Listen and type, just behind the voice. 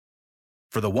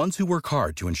For the ones who work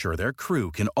hard to ensure their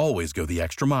crew can always go the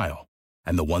extra mile,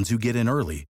 and the ones who get in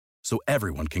early so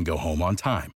everyone can go home on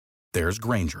time, there's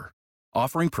Grainger,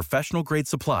 offering professional-grade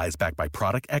supplies backed by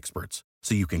product experts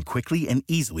so you can quickly and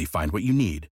easily find what you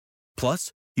need.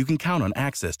 Plus, you can count on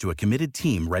access to a committed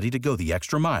team ready to go the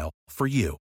extra mile for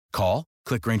you. Call,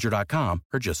 click Grainger.com,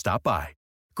 or just stop by.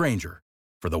 Grainger,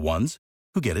 for the ones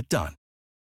who get it done.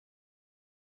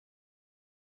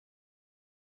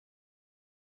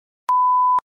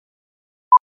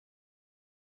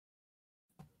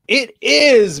 It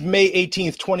is May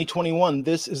 18th, 2021.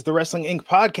 This is the Wrestling Inc.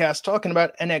 podcast talking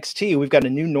about NXT. We've got a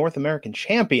new North American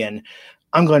champion.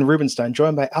 I'm Glenn Rubenstein,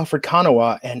 joined by Alfred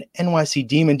Konuwa and NYC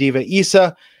Demon Diva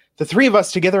Issa. The three of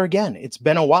us together again. It's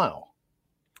been a while.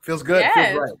 Feels good.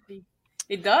 Yes, feels right.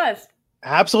 It does.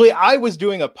 Absolutely. I was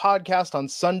doing a podcast on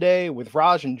Sunday with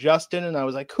Raj and Justin, and I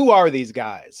was like, who are these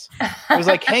guys? It was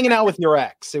like hanging out with your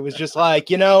ex. It was just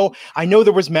like, I know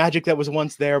there was magic that was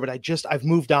once there, but I've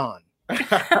moved on. And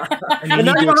now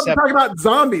you don't have to talk about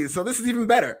zombies, so this is even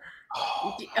better.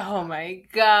 Oh my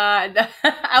God.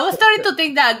 I was starting to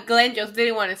think that Glenn just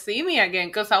didn't want to see me again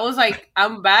because I was like,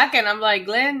 I'm back and I'm like,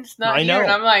 Glenn's not here. And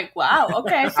I'm like, wow,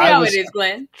 okay, I see how it is,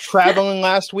 Glenn. Traveling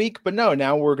last week, but no,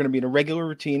 now we're going to be in a regular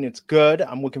routine. It's good.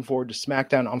 I'm looking forward to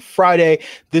SmackDown on Friday.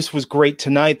 This was great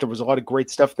tonight. There was a lot of great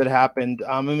stuff that happened.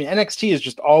 NXT is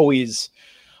just always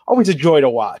a joy to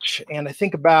watch. And I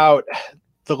think about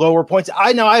the lower points.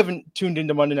 I haven't tuned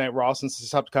into Monday Night Raw since I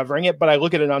stopped covering it, but I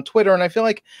look at it on Twitter and I feel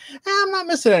like I'm not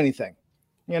missing anything,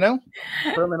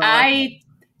 I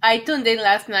tuned in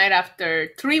last night after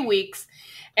 3 weeks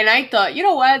and I thought, you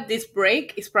know what? This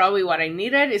break is probably what I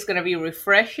needed. It's going to be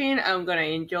refreshing. I'm going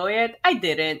to enjoy it. I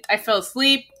didn't. I fell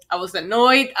asleep. I was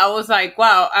annoyed. I was like,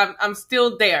 wow, I'm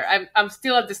still there. I'm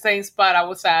still at the same spot I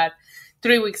was at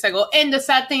 3 weeks ago. And the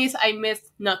sad thing is I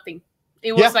missed nothing.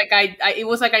 It was like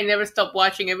I never stopped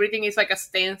watching. Everything is like a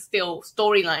standstill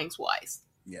storylines wise.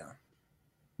 Yeah.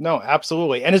 No,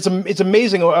 absolutely. And it's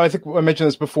amazing. I think I mentioned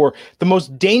this before. The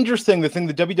most dangerous thing, the thing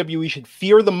that WWE should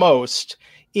fear the most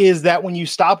is that when you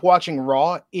stop watching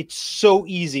Raw, it's so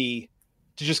easy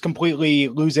to just completely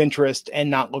lose interest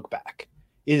and not look back.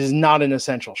 It is not an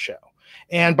essential show.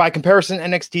 And by comparison,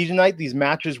 NXT tonight, these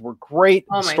matches were great.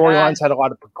 Oh the storylines had a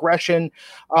lot of progression.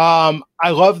 I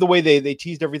love the way they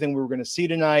teased everything we were going to see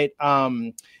tonight.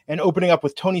 And opening up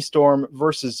with Toni Storm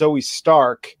versus Zoe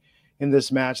Stark in this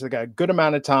match. They got a good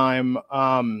amount of time.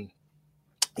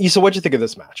 Issa, what'd you think of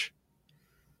this match?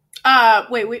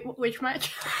 Wait, which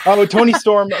match? Oh, Toni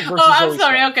Storm versus I'm Zoe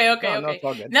sorry. Stark. Okay. No, it's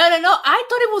all good. No. I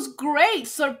thought it was great.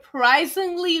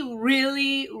 Surprisingly,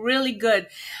 really, really good.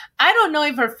 I don't know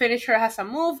if her finisher has a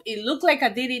move. It looked like a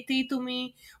DDT to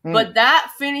me, but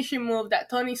that finishing move that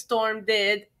Toni Storm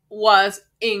did was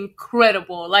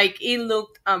incredible. Like, it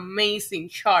looked amazing,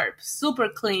 sharp, super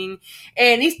clean,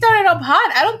 and it started up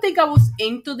hot. I don't think I was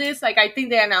into this. Like, I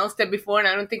think they announced it before, and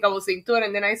I don't think I was into it.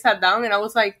 And then I sat down, and I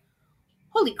was like,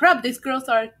 holy crap, these girls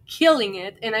are killing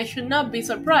it, and I should not be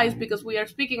surprised because we are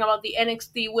speaking about the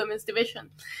NXT women's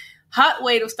division. Hot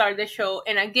way to start the show,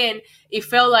 and again, it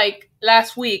felt like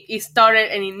last week it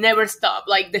started and it never stopped.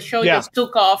 Like, the show just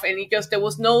took off, and there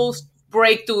was no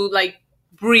break to, like,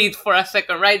 breathe for a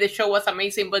second, right? The show was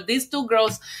amazing, but these two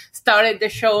girls started the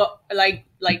show like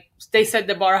they set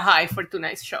the bar high for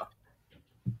tonight's show.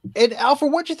 And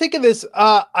Alfred, what'd you think of this?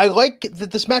 I like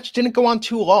that this match didn't go on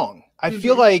too long. I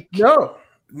feel like no,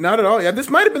 not at all. Yeah, this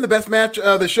might have been the best match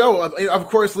of the show. Of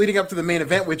course, leading up to the main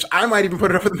event, which I might even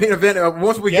put it up for the main event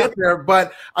once we get there.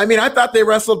 But I mean, I thought they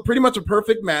wrestled pretty much a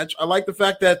perfect match. I like the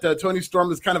fact that Toni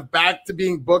Storm is kind of back to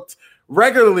being booked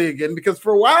regularly again, because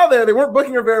for a while there they weren't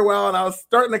booking her very well, and I was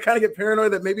starting to kind of get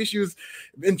paranoid that maybe she was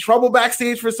in trouble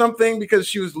backstage for something because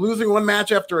she was losing one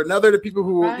match after another to people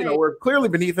who were clearly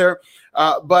beneath her.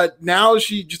 But now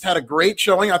she just had a great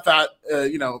showing. I thought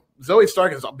Zoe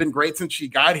Stark has been great since she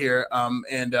got here.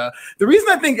 And the reason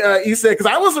I think Issa, because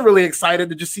I wasn't really excited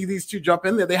to just see these two jump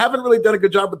in there. They haven't really done a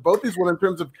good job with both these women in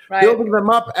terms of building them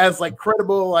up as like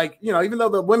credible, like, even though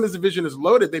the women's division is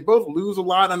loaded, they both lose a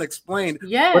lot unexplained.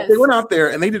 Yes. But they went out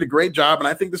there and they did a great job. And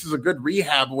I think this is a good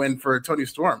rehab win for Toni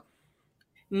Storm.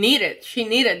 She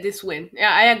needed this win.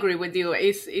 Yeah, I agree with you.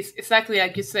 It's exactly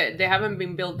like you said. They haven't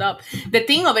been built up. The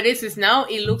thing of it is now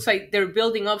it looks like they're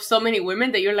building up so many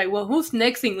women that you're like, well, who's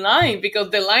next in line? Because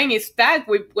the line is stacked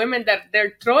with women that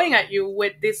they're throwing at you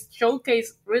with this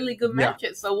showcase really good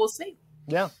matches. So we'll see.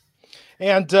 Yeah.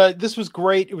 And this was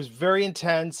great. It was very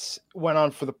intense. Went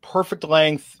on for the perfect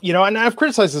length. And I've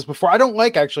criticized this before. I don't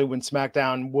like actually when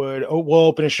SmackDown will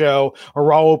open a show or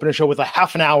Raw open a show with a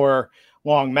half an hour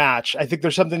long match. I think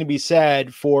there's something to be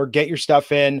said for get your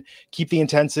stuff in, keep the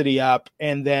intensity up,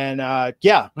 and then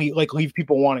leave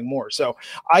people wanting more. So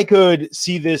I could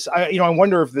see this. I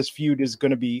wonder if this feud is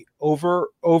going to be over.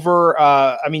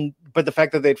 But the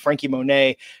fact that they had Frankie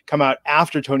Monet come out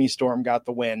after Toni Storm got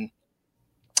the win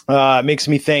makes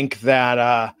me think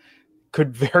that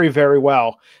could very, very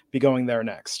well be going there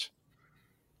next.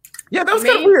 Yeah, that was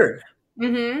kind of weird.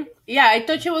 Mm-hmm. Yeah, I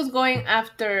thought she was going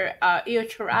after Io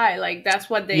Shirai. Like, that's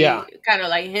what they kind of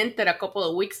like hinted a couple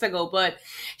of weeks ago. But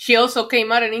she also came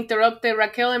out and interrupted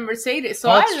Raquel and Mercedes. So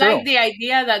I like the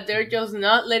idea that they're just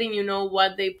not letting you know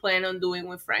what they plan on doing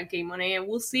with Frankie Monet. And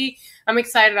we'll see. I'm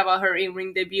excited about her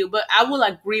in-ring debut. But I will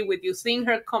agree with you. Seeing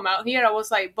her come out here, I was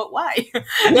like, but why?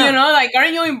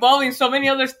 Aren't you involved in so many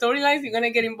other storylines? You're going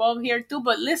to get involved here too.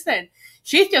 But listen,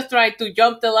 she's just trying to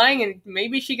jump the line, and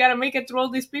maybe she got to make it through all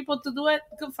these people to do it.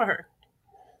 Good for her.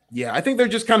 Yeah, I think they're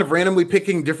just kind of randomly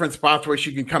picking different spots where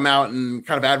she can come out and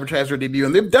kind of advertise her debut.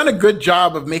 And they've done a good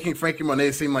job of making Frankie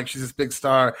Monet seem like she's this big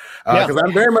star. Because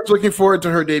I'm very much looking forward to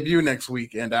her debut next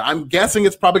week. And I'm guessing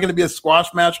it's probably going to be a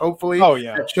squash match, hopefully. Oh,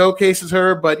 yeah. That showcases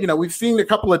her. But, we've seen a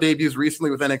couple of debuts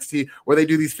recently with NXT where they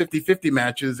do these 50-50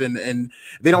 matches and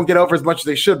they don't get over as much as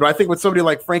they should. But I think with somebody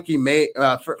like Frankie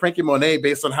Monet,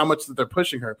 based on how much that they're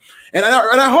pushing her. And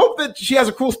I hope that she has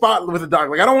a cool spot with the dog.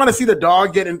 Like, I don't want to see the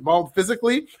dog get involved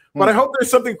physically. But I hope there's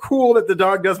something cool that the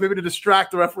dog does, maybe to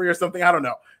distract the referee or something. I don't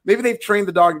know. Maybe they've trained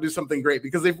the dog to do something great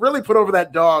because they've really put over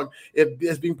that dog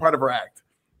as being part of her act.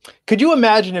 Could you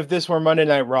imagine if this were Monday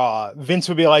Night Raw? Vince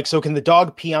would be like, so can the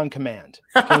dog pee on command?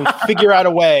 Can we figure out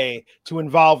a way to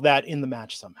involve that in the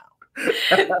match somehow?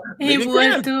 He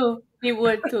would too.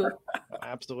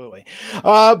 Absolutely.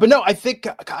 But no, I think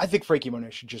Frankie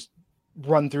Monet should just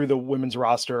run through the women's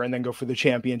roster and then go for the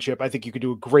championship. I think you could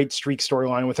do a great streak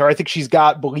storyline with her. I think she's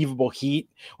got believable heat,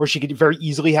 or she could very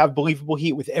easily have believable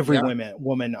heat with every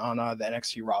woman on the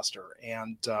NXT roster.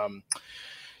 And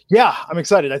I'm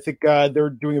excited. I think they're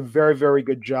doing a very, very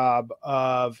good job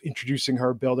of introducing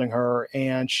her, building her,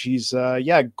 and she's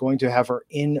going to have her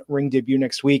in-ring debut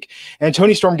next week. And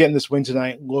Toni Storm getting this win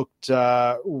tonight looked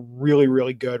really,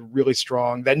 really good, really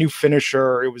strong. That new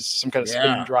finisher, it was some kind of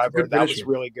spinning driver. That was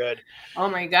really good. Oh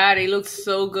my God, it looks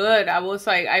so good. I was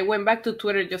like, I went back to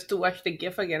Twitter just to watch the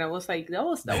GIF again. I was like, that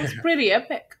was pretty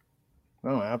epic.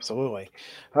 Oh, absolutely.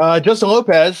 Justin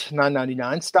Lopez,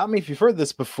 $9.99. Stop me if you've heard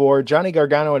this before. Johnny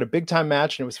Gargano had a big-time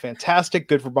match, and it was fantastic.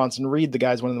 Good for Bronson Reed. The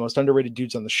guy's one of the most underrated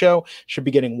dudes on the show. Should be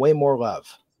getting way more love.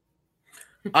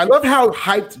 I love how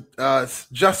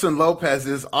hyped Justin Lopez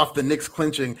is off the Knicks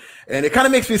clinching, and it kind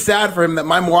of makes me sad for him that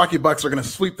my Milwaukee Bucks are going to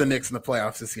sweep the Knicks in the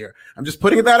playoffs this year. I'm just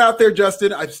putting that out there,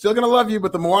 Justin. I'm still going to love you,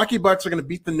 but the Milwaukee Bucks are going to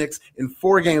beat the Knicks in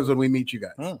 4 games when we meet you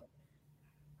guys.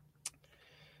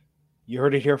 You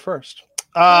heard it here first.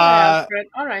 All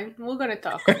right, we're gonna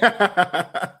talk.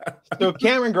 So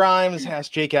Cameron Grimes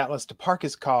asked Jake Atlas to park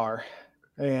his car,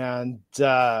 and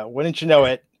wouldn't you know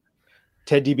it,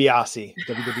 Ted DiBiase,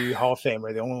 WWE Hall of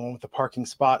Famer, the only one with the parking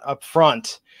spot up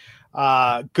front.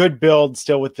 Good build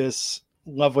still with this.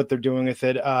 Love what they're doing with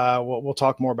it. We'll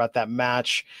talk more about that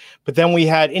match. But then we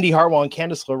had Indy Hartwell and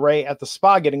Candice LeRae at the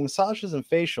spa getting massages and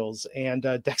facials, and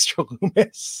Dexter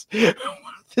Lumis.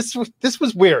 This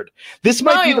was weird. This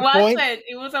might be the point.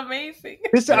 It was amazing.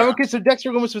 Okay, so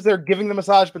Dexter Lumis was there giving the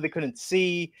massage, but they couldn't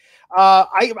see.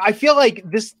 I feel like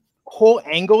this whole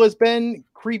angle has been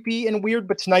creepy and weird,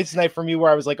 but tonight's the night for me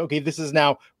where I was like, okay, this is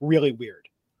now really weird.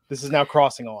 This is now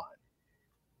crossing a line.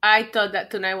 I thought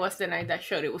that tonight was the night that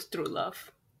showed it was true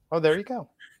love. Oh, there you go.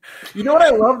 You know what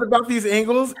I loved about these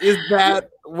angles is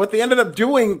that what they ended up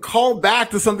doing called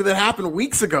back to something that happened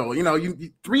weeks ago.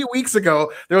 3 weeks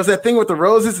ago, there was that thing with the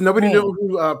roses and nobody knew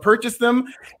who purchased them.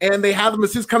 And they have the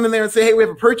masseuse come in there and say, hey, we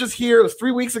have a purchase here. It was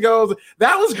 3 weeks ago.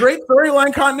 That was great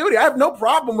storyline continuity. I have no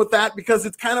problem with that because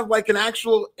it's kind of like an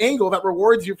actual angle that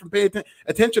rewards you from paying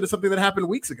attention to something that happened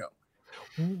weeks ago.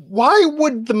 Why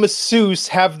would the masseuse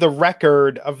have the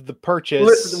record of the purchase?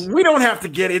 Listen, we don't have to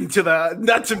get into the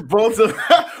nuts and bolts of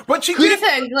but she did.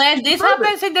 Listen, Glenn, this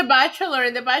happens in The Bachelor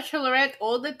and The Bachelorette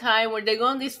all the time where they go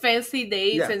on these fancy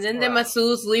dates and then the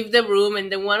masseuse leave the room and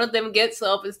then one of them gets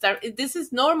up and start. This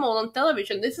is normal on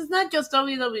television. This is not just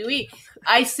WWE.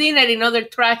 I've seen it in other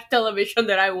trash television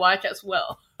that I watch as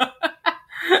well.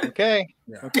 Okay.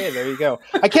 Okay, there you go.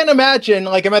 I can't imagine,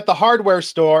 like, I'm at the hardware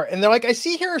store and they're like, I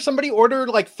see here somebody ordered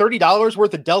like $30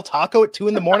 worth of Del Taco at 2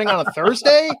 a.m. on a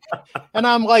Thursday. And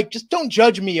I'm like, just don't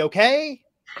judge me, okay?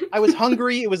 I was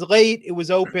hungry. It was late. It was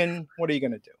open. What are you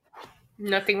going to do?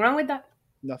 Nothing wrong with that.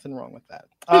 Nothing wrong with that.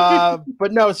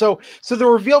 But no, so the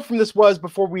reveal from this was,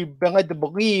 before we've been led to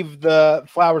believe the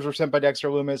flowers were sent by Dexter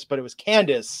Lumis, but it was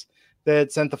Candice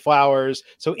that sent the flowers.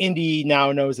 So Indy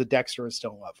now knows that Dexter is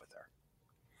still in love with her.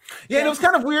 Yeah, and it was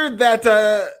kind of weird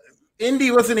that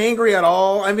Indy wasn't angry at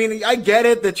all. I mean, I get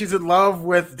it that she's in love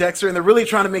with Dexter, and they're really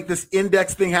trying to make this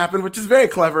Index thing happen, which is very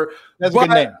clever. That's a good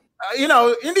name.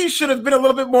 Indy should have been a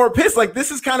little bit more pissed. Like,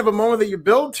 this is kind of a moment that you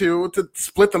build to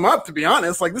split them up, to be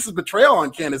honest. Like, this is betrayal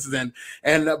on Candice's end.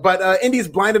 But Indy's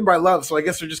blinded by love, so I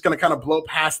guess they're just going to kind of blow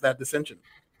past that dissension.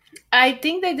 I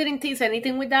think they didn't tease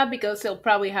anything with that because it'll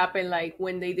probably happen like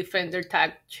when they defend their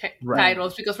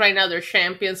titles, because right now they're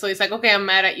champions. So it's like, okay, I'm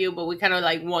mad at you, but we kind of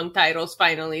like won titles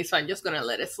finally, so I'm just going to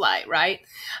let it slide, right?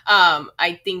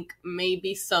 I think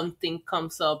maybe something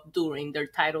comes up during their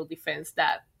title defense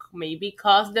that maybe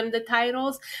cost them the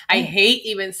titles. I hate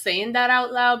even saying that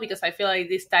out loud because I feel like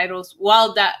these titles,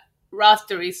 while that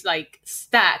roster is like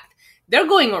stacked, they're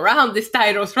going around these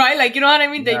titles, right? Like, you know what I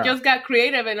mean? They just got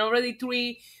creative and already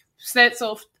 3 sets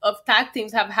of tag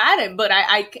teams have had it, but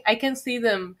I can see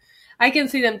them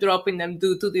dropping them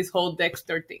due to this whole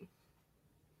Dexter thing.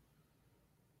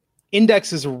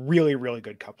 Index is a really, really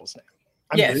good couple's name.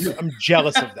 I'm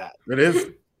jealous of that. It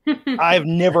is. I've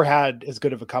never had as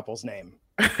good of a couple's name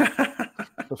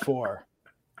before.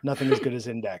 Nothing as good as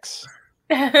Index.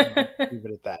 Leave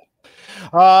it at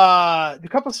that. Do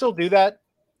couples still do that?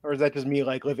 Or is that just me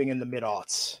like living in the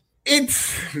mid-aughts?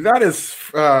 It's not as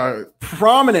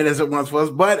prominent as it once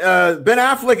was, but Ben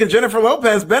Affleck and Jennifer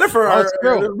Lopez,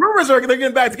 the rumors are they're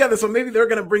getting back together, so maybe they're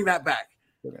going to bring that back.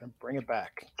 They're going to bring it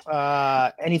back.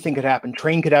 Anything could happen.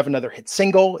 Train could have another hit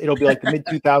single. It'll be like the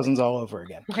mid-2000s all over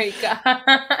again. My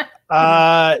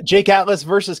God. Jake Atlas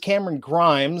versus Cameron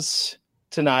Grimes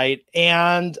tonight,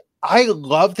 and I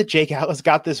love that Jake Atlas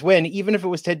got this win, even if it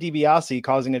was Ted DiBiase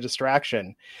causing a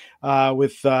distraction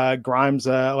with Grimes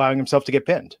allowing himself to get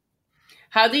pinned.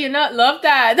 How do you not love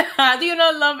that? How do you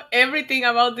not love everything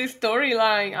about this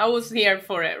storyline? I was here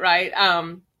for it, right?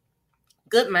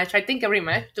 Good match. I think every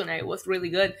match tonight was really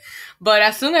good. But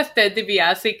as soon as Ted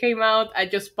DiBiase came out, I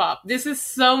just popped. This is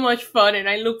so much fun, and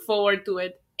I look forward to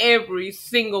it every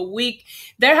single week.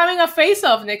 They're having a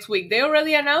face-off next week. They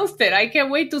already announced it. I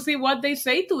can't wait to see what they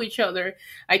say to each other.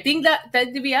 I think that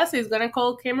Ted DiBiase is going to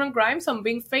call Cameron Grimes on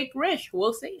being fake rich.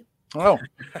 We'll see. Oh,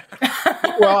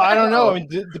 well, I don't know. I mean,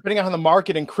 depending on how the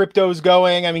market and crypto's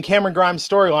going, I mean, Cameron Grimes'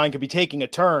 storyline could be taking a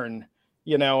turn,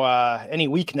 any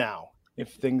week now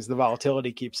if the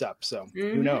volatility keeps up. So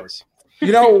who knows?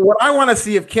 What I want to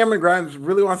see if Cameron Grimes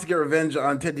really wants to get revenge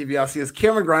on Ted DiBiase is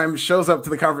Cameron Grimes shows up to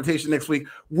the confrontation next week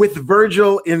with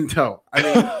Virgil in tow. I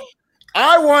mean,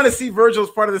 I want to see Virgil as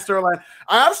part of the storyline.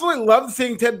 I absolutely love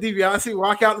seeing Ted DiBiase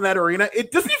walk out in that arena.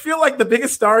 It doesn't feel like the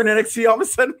biggest star in NXT all of a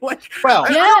sudden. Like, well,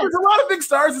 there's a lot of big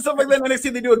stars and stuff like that in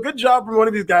NXT. They do a good job from one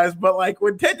of these guys, but like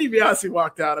when Ted DiBiase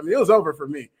walked out, I mean, it was over for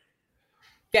me.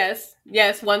 Yes,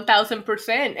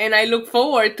 1,000%. And I look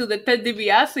forward to the Ted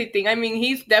DiBiase thing. I mean,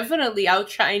 he's definitely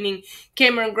outshining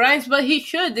Cameron Grimes, but he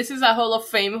should. This is a Hall of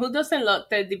Fame. Who doesn't love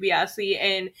Ted DiBiase?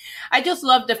 And I just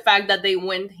love the fact that they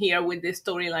went here with this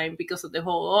storyline because of the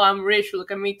whole, I'm rich,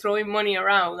 look at me throwing money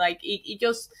around. Like, it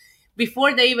just,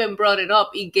 before they even brought it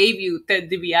up, it gave you Ted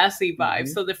DiBiase vibes. Mm-hmm.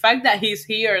 So the fact that he's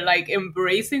here, like,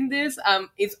 embracing this,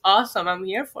 it's awesome. I'm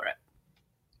here for it.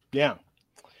 Yeah.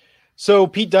 So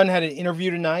Pete Dunne had an interview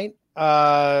tonight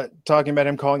talking about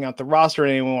him calling out the roster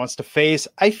and anyone wants to face.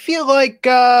 I feel like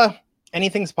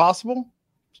anything's possible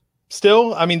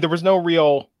still. I mean, there was no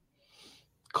real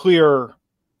clear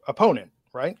opponent,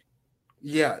 right?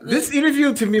 Yeah, this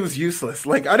interview to me was useless.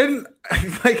 Like,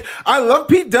 I love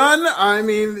Pete Dunne. I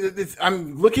mean,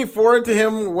 I'm looking forward to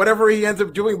him, whatever he ends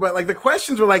up doing. But like, the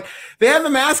questions were like, they had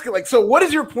them ask, like, so what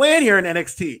is your plan here in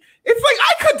NXT? It's like,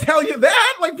 I could tell you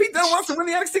that. Like, Pete Dunne wants to win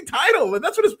the NXT title, and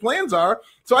that's what his plans are.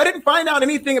 So I didn't find out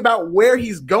anything about where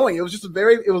he's going. It was just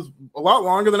it was a lot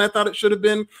longer than I thought it should have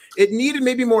been. It needed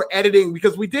maybe more editing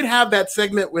because we did have that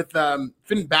segment with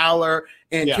Finn Balor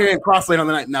and Karrion Kross late on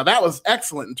the night. Now, that was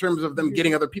excellent in terms of them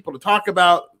getting other people to talk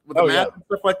about with the match and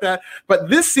stuff like that. But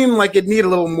this seemed like it needed a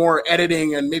little more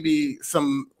editing and maybe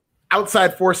some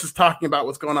outside forces talking about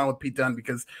what's going on with Pete Dunne,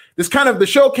 because the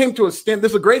show came to a stand.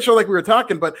 This is a great show like we were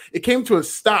talking, but it came to a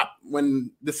stop when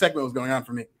this segment was going on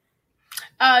for me.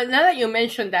 Now that you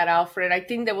mentioned that, Alfred, I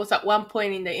think there was at one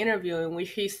point in the interview in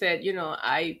which he said,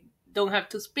 I don't have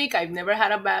to speak. I've never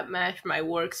had a bad match. My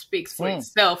work speaks for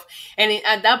itself. And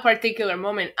at that particular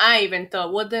moment, I even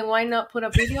thought, well, then why not put a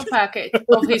video package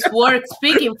of his work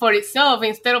speaking for itself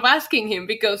instead of asking him?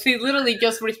 Because he literally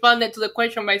just responded to the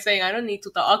question by saying, I don't need to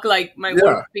talk, like my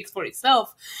work speaks for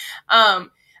itself.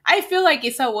 I feel like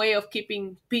it's a way of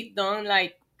keeping Pete Dunne,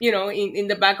 like, in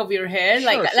the back of your head.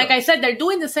 Sure. Like I said, they're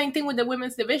doing the same thing with the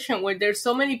women's division, where there's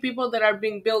so many people that are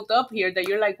being built up here that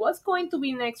you're like, what's going to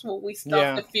be next when we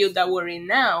stop the field that we're in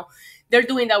now? They're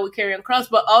doing that with Karrion Kross,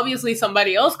 but obviously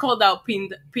somebody else called out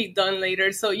Pete Dunne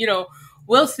later. So,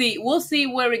 we'll see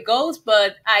where it goes.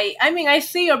 But I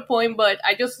see your point, but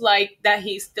I just like that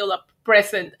he's still a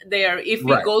present there. If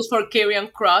he goes for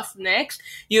Karrion Kross next,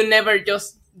 you never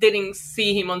just didn't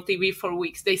see him on TV for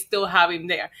weeks. They still have him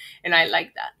there, and I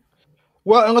like that.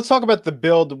 Well, and let's talk about the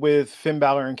build with Finn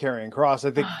Balor and Karrion Kross.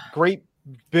 I think great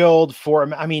build for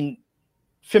him. I mean,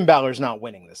 Finn Balor's not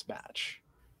winning this match.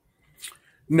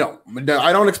 No,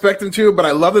 I don't expect him to, but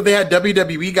I love that they had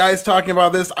WWE guys talking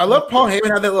about this. I love Paul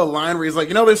Heyman had that little line where he's like,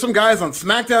 there's some guys on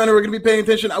SmackDown who are going to be paying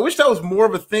attention. I wish that was more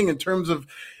of a thing in terms of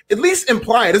at least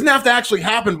imply. It doesn't have to actually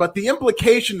happen, but the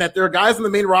implication that there are guys on the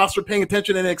main roster paying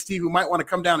attention to NXT who might want to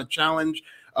come down and challenge.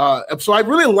 So I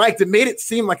really liked it. Made it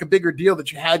seem like a bigger deal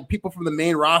that you had people from the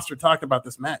main roster talking about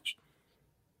this match.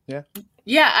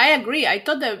 Yeah, I agree. I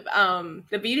thought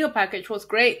the video package was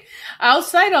great.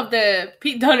 Outside of the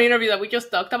Pete Dunne interview that we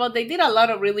just talked about, they did a lot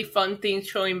of really fun things,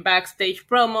 showing backstage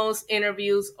promos,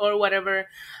 interviews, or whatever.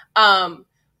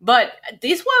 But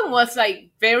this one was like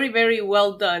very, very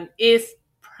well done. It's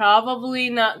probably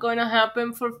not going to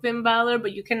happen for Finn Balor,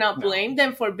 but you cannot blame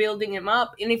them for building him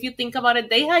up. And if you think about it,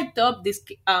 they hyped up this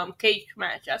cage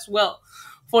match as well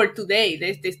for today.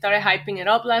 They started hyping it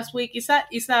up last week.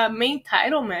 It's a main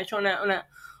title match on an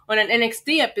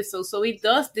NXT episode, so it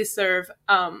does deserve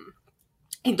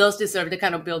the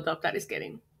kind of build up that it's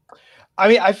getting. I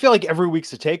mean, I feel like every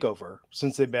week's a takeover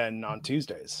since they've been on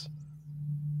Tuesdays.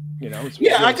 I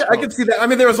can see that. I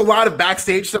mean, there was a lot of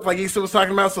backstage stuff like Issa was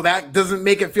talking about, so that doesn't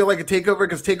make it feel like a takeover,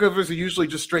 because takeovers are usually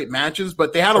just straight matches,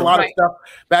 but they had a lot of stuff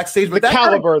backstage. But the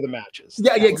caliber of the matches.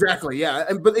 Yeah, exactly.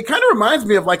 Yeah. But it kind of reminds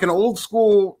me of like an old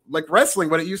school, like wrestling,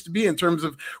 what it used to be in terms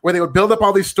of where they would build up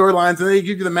all these storylines and then they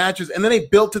give you the matches. And then they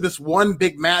built to this one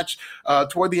big match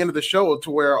toward the end of the show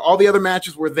to where all the other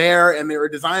matches were there and they were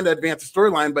designed to advance the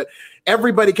storyline. But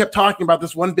everybody kept talking about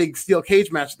this one big steel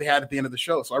cage match they had at the end of the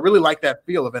show. So I really like that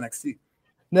feel of NXT.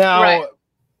 Now,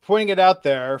 pointing it out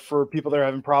there for people that are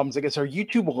having problems, I guess our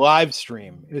YouTube live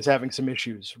stream is having some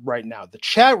issues right now. The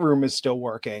chat room is still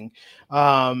working.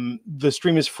 The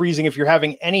stream is freezing. If you're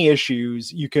having any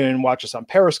issues, you can watch us on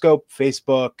Periscope,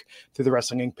 Facebook, through the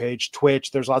Wrestling Inc. page, Twitch.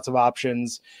 There's lots of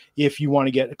options if you want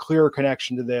to get a clearer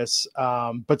connection to this.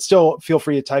 But still, feel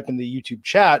free to type in the YouTube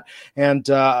chat. And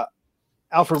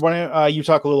Alfred, why don't you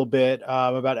talk a little bit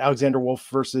about Alexander Wolf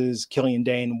versus Killian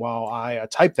Dane while I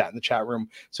type that in the chat room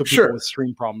so people with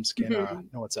stream problems can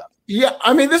know what's up. Yeah,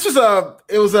 I mean,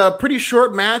 it was a pretty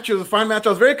short match. It was a fine match. I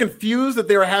was very confused that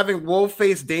they were having Wolf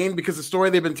face Dane because the story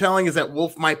they've been telling is that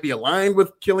Wolf might be aligned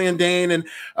with Killian Dane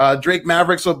and Drake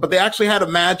Maverick. But they actually had a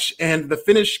match, and the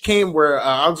finish came where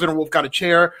Alexander Wolf got a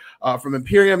chair from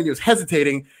Imperium, and he was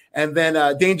hesitating. And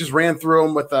then Dane just ran through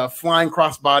him with a flying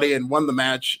crossbody and won the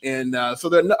match. And so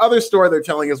the other story they're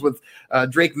telling is with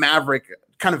Drake Maverick,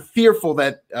 kind of fearful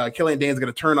that Killian Dane's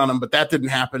going to turn on him, but that didn't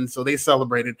happen. So they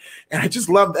celebrated. And I just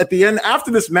loved at the end,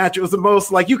 after this match, it was the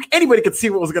most like anybody could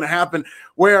see what was going to happen,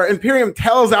 where Imperium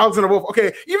tells Alexander Wolf,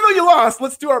 okay, even though you lost,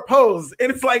 let's do our pose.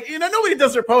 And it's like, nobody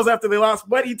does their pose after they lost,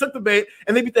 but he took the bait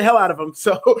and they beat the hell out of him.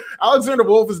 So Alexander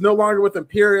Wolf is no longer with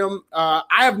Imperium. I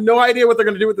have no idea what they're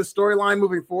going to do with the storyline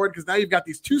moving forward, because now you've got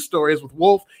these two stories with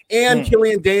Wolf and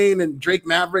Killian Dane and Drake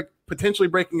Maverick potentially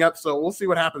breaking up. So we'll see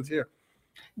what happens here.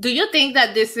 Do you think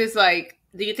that this is like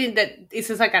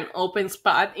an open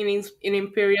spot in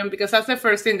Imperium? Because that's the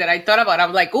first thing that I thought about.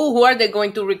 I'm like, who are they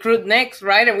going to recruit next,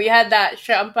 right? And we had that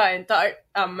Ciampa and Tart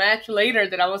match later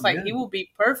that I was like, he will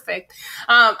be perfect.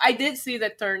 I did see the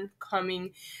turn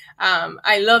coming.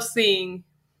 I love seeing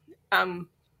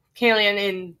Killian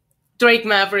and Drake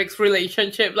Maverick's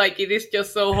relationship. Like, it is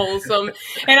just so wholesome.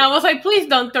 And I was like, please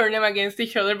don't turn them against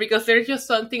each other, because there's just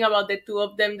something about the two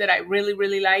of them that I really,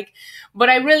 really like. But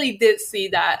I really did see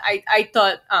that. I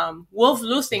thought Wolf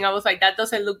losing, I was like, that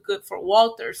doesn't look good for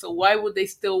Walter. So why would they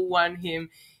still want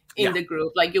him in the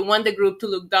group? Like, you want the group to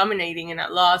look dominating, and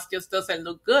a loss just doesn't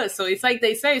look good. So it's like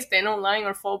they say, stand online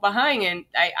or fall behind. And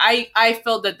I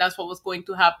felt that that's what was going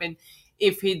to happen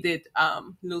if he did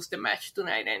lose the match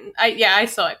tonight. And I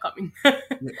saw it coming.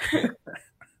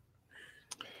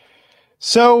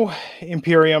 So,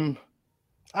 Imperium,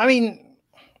 I mean,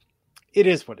 it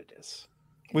is what it is.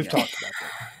 We've talked about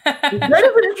that. That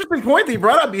is an interesting point that you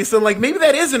brought up, Issa. Like, maybe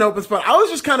that is an open spot. I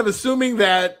was just kind of assuming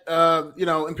that,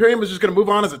 Imperium was just going to move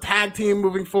on as a tag team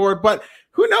moving forward. But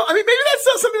who knows? I mean, maybe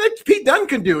that's something that Pete Dunne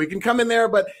can do. He can come in there,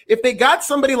 but if they got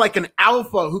somebody like an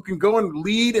alpha who can go and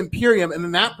lead Imperium, and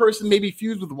then that person maybe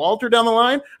fuse with Walter down the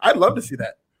line, I'd love to see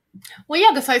that. Well,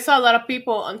 yeah, because I saw a lot of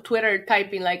people on Twitter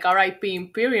typing like RIP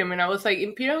Imperium, and I was like,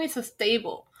 Imperium is a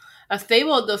stable. A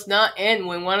stable does not end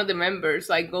when one of the members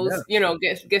like goes,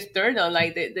 gets turned on.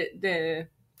 Like the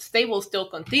stable still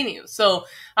continues. So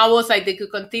I was like, they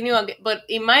could continue, but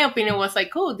in my opinion, was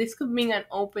like, oh, this could mean an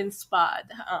open spot.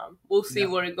 We'll see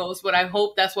where it goes, but I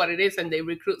hope that's what it is, and they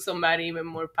recruit somebody even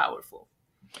more powerful.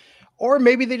 Or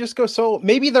maybe they just go solo.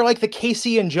 Maybe they're like the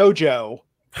Casey and JoJo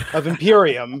of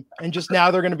Imperium, and just now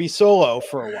they're going to be solo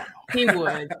for a while.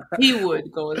 He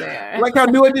would go there. Like how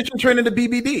New Edition turned into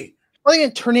BBD. Well, they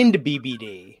didn't turn into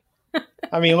BBD.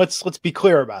 I mean, let's be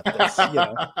clear about this.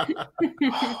 I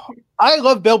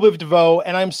love Belle Biv DeVoe,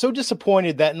 and I'm so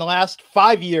disappointed that in the last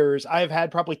 5 years, I've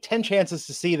had probably 10 chances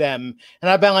to see them,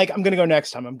 and I've been like, I'm going to go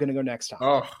next time.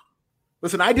 Oh,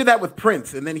 listen, I did that with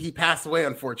Prince, and then he passed away,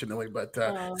 unfortunately. But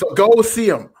so go see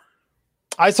him.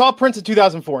 I saw Prince in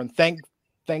 2004, and thank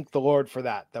the Lord for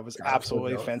that. That was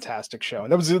absolutely a fantastic show.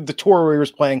 And that was the tour where he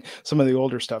was playing some of the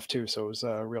older stuff too. So it was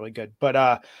really good. But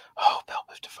Belle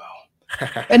Biv DeVoe.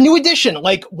 And New Edition.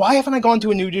 Like, why haven't I gone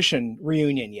to a New Edition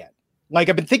reunion yet? Like,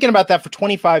 I've been thinking about that for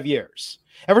 25 years.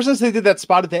 Ever since they did that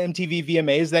spot at the MTV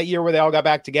VMAs that year where they all got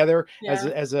back together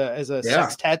as a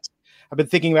sextet. I've been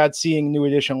thinking about seeing New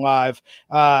Edition live.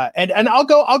 And I'll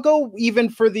go even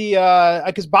for the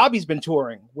because Bobby's been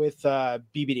touring with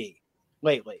BBD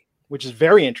lately, which is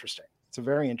very interesting. It's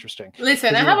very interesting.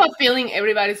 Listen, I have a feeling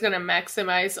everybody's going to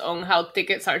maximize on how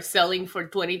tickets are selling for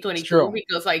 2022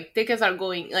 because like tickets are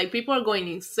going, like people are going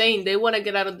insane. They want to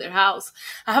get out of their house.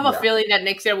 I have a feeling that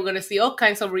next year we're going to see all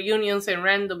kinds of reunions and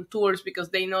random tours because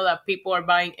they know that people are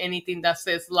buying anything that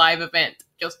says live event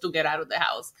just to get out of the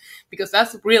house, because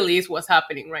that's really is what's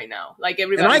happening right now. Like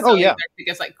everybody's selling their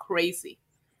tickets like crazy.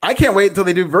 I can't wait until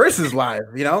they do Versus live.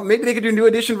 Maybe they could do New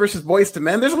Edition versus Boyz II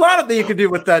Men. There's a lot that you could do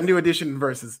with New Edition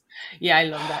Versus. Yeah, I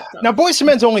love that. Now, Boyz II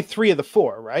Men's only 3 of the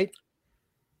 4, right?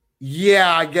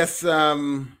 Yeah, I guess.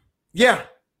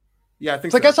 Yeah, I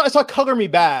think it's like I saw Color Me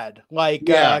Bad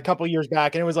a couple of years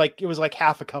back, and it was like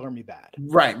half a Color Me Bad.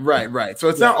 Right. So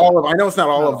it's not all of. I know it's not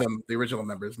all of them. The original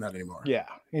members, not anymore. Yeah,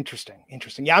 interesting.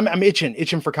 Yeah, I'm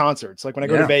itching for concerts. Like when I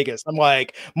go to Vegas, I'm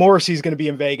like Morrissey's going to be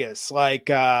in Vegas. Like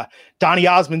Donny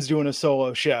Osmond's doing a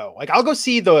solo show. Like I'll go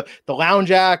see the Lounge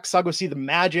Acts. I'll go see the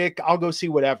Magic. I'll go see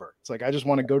whatever. It's like I just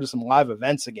want to go to some live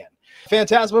events again.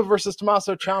 Phantasma versus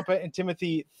Tommaso Ciampa and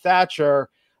Timothy Thatcher.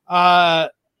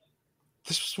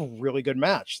 This was a really good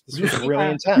match. This was really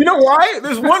intense. You know why?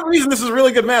 There's one reason this is a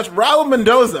really good match. Raul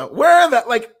Mendoza. Where that?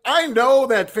 Like, I know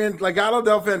that Legado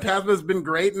del Fantasma has been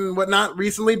great and whatnot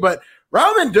recently, but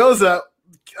Raul Mendoza,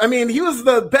 I mean, he was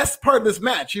the best part of this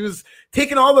match. He was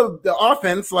taking all the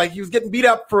offense. Like, he was getting beat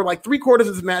up for like 3/4 of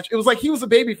this match. It was like he was a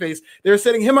babyface. They were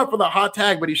setting him up for the hot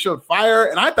tag, but he showed fire,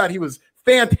 and I thought he was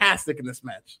fantastic in this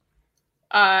match.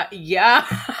 Yeah.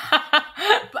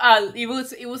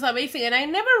 It was amazing, and I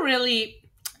never really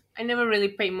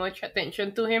paid much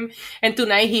attention to him. And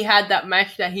tonight he had that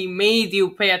match that he made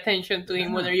you pay attention to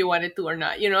him whether you wanted to or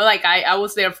not. Like I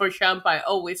was there for Ciampa. I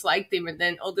always liked him, and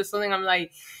then all of a sudden I'm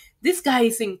like, this guy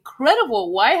is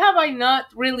incredible. Why have I not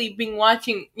really been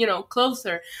watching,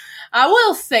 closer? I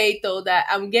will say though that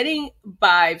I'm getting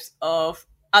vibes of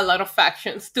a lot of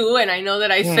factions too, and I know that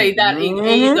I say that in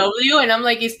AEW, and I'm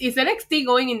like, is NXT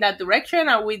going in that direction?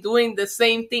 Are we doing the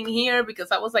same thing here?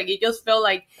 Because I was like, it just felt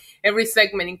like every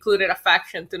segment included a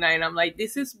faction tonight, and I'm like,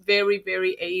 this is very,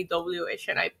 very AEW-ish,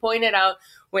 and I pointed out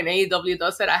when AEW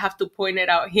does it, I have to point it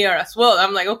out here as well.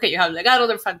 I'm like, okay, you have Legado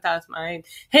del Fantasma and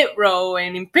Hit Row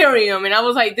and Imperium, and I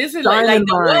was like, this is like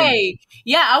the way.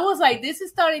 Yeah, I was like, this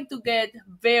is starting to get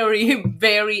very,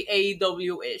 very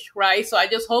AEW-ish, right? So I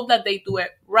just hope that they do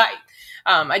it right.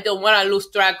 I don't want to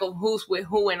lose track of who's with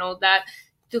who and all that.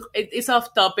 It's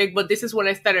off topic, but this is when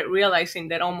I started realizing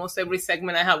that almost every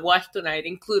segment I have watched tonight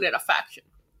included a faction.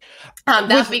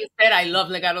 That being said, I love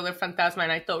Legado del Fantasma,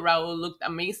 and I thought Raul looked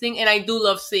amazing, and I do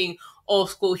love seeing old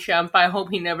school Ciampa. I hope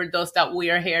he never does that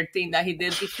weird hair thing that he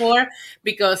did before,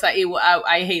 because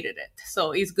I hated it.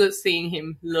 So it's good seeing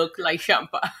him look like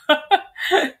Ciampa.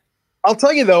 I'll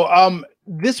tell you though,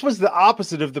 this was the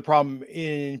opposite of the problem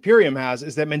Imperium has,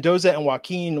 is that Mendoza and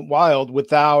Joaquin Wilde,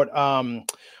 without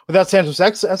Santos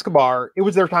Escobar, it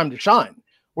was their time to shine.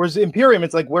 Whereas Imperium,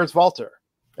 it's like, where's Walter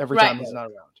every time he's not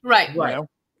around? Right. You know?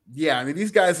 Yeah, I mean,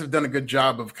 these guys have done a good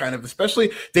job of kind of,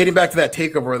 especially dating back to that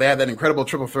takeover where they had that incredible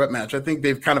triple threat match. I think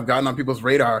they've kind of gotten on people's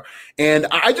radar. And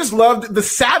I just loved the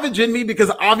savage in me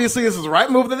because obviously this is the right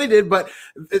move that they did. But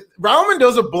Raul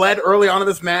Mendoza bled early on in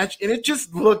this match, and it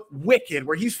just looked wicked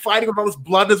where he's fighting with all this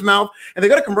blood in his mouth. And they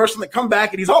got a commercial and they come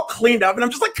back and he's all cleaned up. And I'm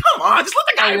just like, come on, just let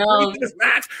the guy breathe in this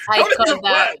match.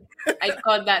 I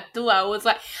caught that too. I was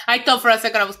like, I thought for a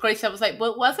second I was crazy. I was like,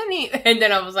 but wasn't he? And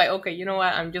then I was like, okay, you know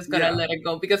what? I'm just going to let it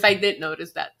go because I did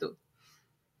notice that too.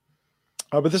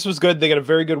 But this was good. They got a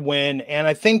very good win. And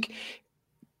I think,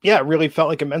 it really felt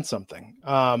like it meant something.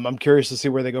 I'm curious to see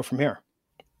where they go from here.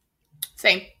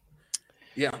 Same.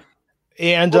 Yeah.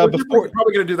 And before we're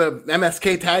probably going to do the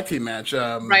MSK tag team match.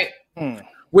 Right.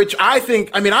 Which I think,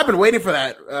 I mean, I've been waiting for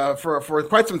that for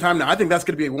quite some time now. I think that's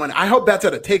going to be one. I hope that's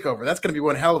at a takeover. That's going to be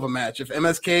one hell of a match. If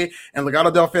MSK and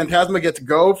Legado del Fantasma get to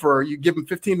go for, you give them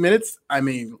 15 minutes, I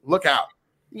mean, look out.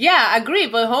 Yeah, I agree.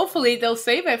 But hopefully they'll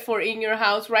save it for In Your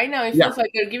House. Right now, it feels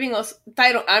like they're giving us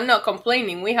title. I'm not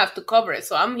complaining. We have to cover it.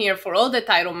 So I'm here for all the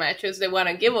title matches they want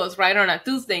to give us right on a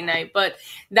Tuesday night. But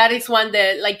that is one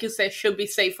that, like you said, should be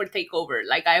safe for takeover.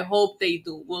 Like, I hope they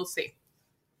do. We'll see.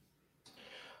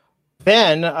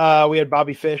 Then we had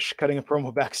Bobby Fish cutting a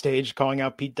promo backstage, calling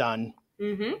out Pete Dunne.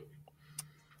 Mm-hmm.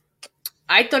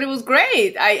 I thought it was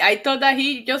great. I thought that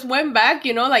he just went back,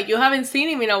 like you haven't seen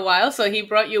him in a while. So he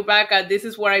brought you back at this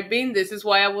is where I've been. This is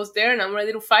why I was there and I'm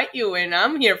ready to fight you. And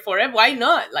I'm here for it. Why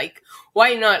not? Like,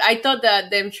 why not? I thought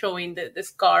that them showing the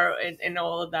scar and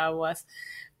all of that was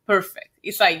perfect.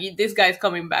 It's like this guy's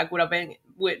coming back with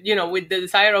with the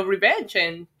desire of revenge,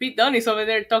 and Pete Dunne is over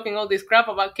there talking all this crap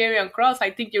about Karrion Kross. I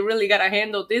think you really gotta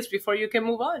handle this before you can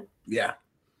move on. Yeah.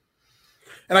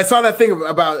 And I saw that thing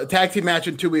about a tag team match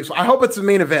in 2 weeks. I hope it's the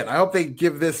main event. I hope they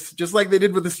give this just like they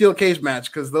did with the steel cage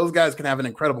match because those guys can have an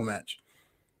incredible match.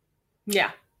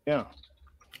 Yeah.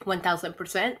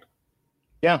 1000%.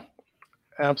 Yeah,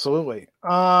 absolutely.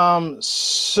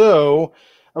 So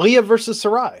Aaliyah versus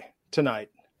Sarai tonight.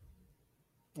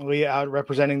 Aaliyah out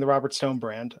representing the Robert Stone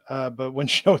brand, but when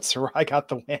showed Sarai got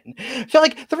the win. I feel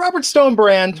like the Robert Stone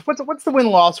brand. What's the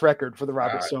win-loss record for the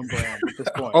Robert Stone brand at this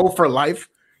point? Oh, for life.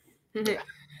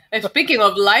 And speaking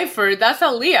of lifer, that's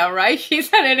Aaliyah, right? She's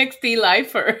an NXT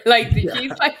lifer.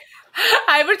 She's like.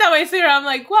 Every time I see her, I'm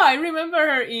like, wow, I remember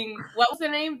her in what was the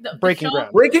name? Breaking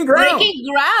Ground. Breaking Ground.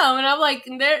 And I'm like,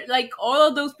 they're like all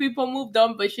of those people moved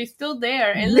on, but she's still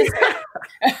there. And listen,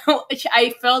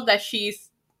 I felt that she's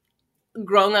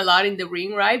grown a lot in the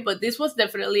ring, right? But this was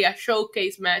definitely a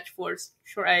showcase match for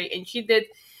Sarai, and she did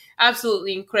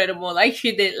absolutely incredible, like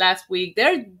she did last week.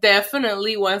 They're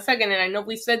definitely, once again, and I know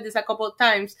we said this a couple of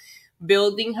times,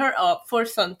 building her up for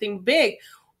something big.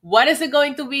 What is it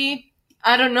going to be?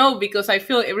 I don't know, because I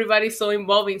feel everybody's so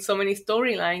involved in so many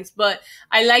storylines, but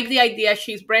I like the idea.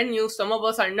 She's brand new. Some of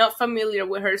us are not familiar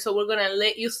with her, so we're going to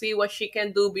let you see what she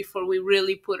can do before we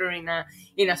really put her in a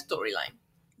storyline.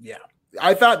 Yeah.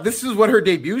 I thought this is what her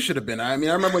debut should have been. I mean,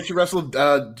 I remember when she wrestled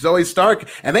Zoe Stark,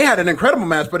 and they had an incredible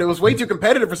match, but it was way too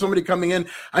competitive for somebody coming in.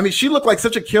 I mean, she looked like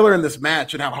such a killer in this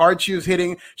match and how hard she was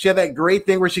hitting. She had that great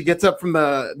thing where she gets up from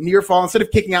the near fall. Instead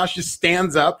of kicking out, she just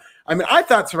stands up. I mean, I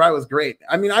thought Sarai was great.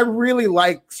 I mean, I really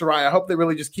like Sarai. I hope they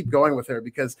really just keep going with her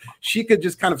because she could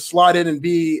just kind of slot in and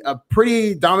be a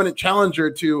pretty dominant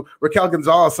challenger to Raquel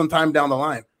Gonzalez sometime down the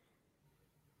line.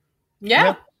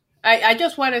 Yeah. I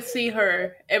just want to see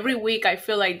her every week. I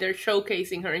feel like they're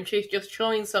showcasing her and she's just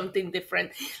showing something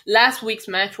different. Last week's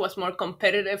match was more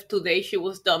competitive. Today she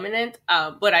was dominant.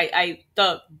 But I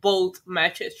thought both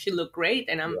matches she looked great,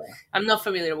 and I'm not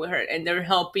familiar with her, and they're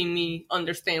helping me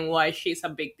understand why she's a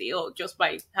big deal just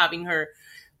by having her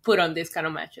put on these kind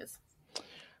of matches.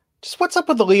 Just what's up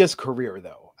with Aaliyah's career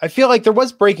though? I feel like there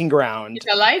was Breaking Ground.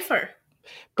 It's a lifer.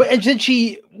 But then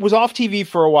she was off TV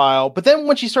for a while. But then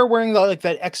when she started wearing that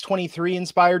X23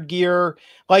 inspired gear,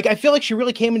 I feel like she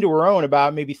really came into her own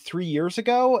about maybe 3 years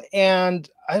ago. And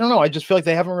I don't know. I just feel like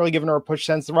they haven't really given her a push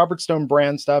since. The Robert Stone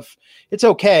brand stuff, it's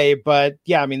okay. But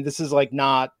yeah, I mean, this is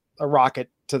not a rocket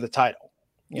to the title.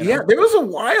 Yeah, there was a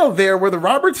while there where the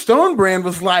Robert Stone brand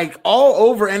was all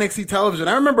over NXT television.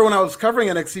 I remember when I was covering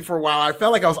NXT for a while, I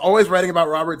felt like I was always writing about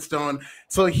Robert Stone.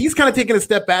 So he's kind of taken a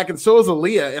step back, and so is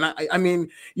Aaliyah. And I mean,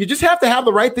 you just have to have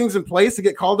the right things in place to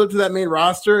get called up to that main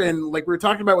roster. And like we were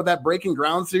talking about with that Breaking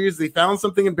Ground series, they found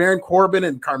something in Baron Corbin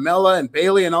and Carmella and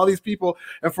Bayley and all these people.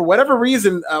 And for whatever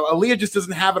reason, Aaliyah just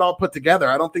doesn't have it all put together.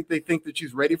 I don't think they think that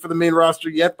she's ready for the main roster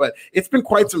yet, but it's been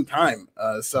quite some time.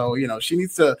 So, she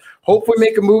needs to hopefully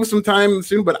make a move sometime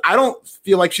soon, but I don't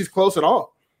feel like she's close at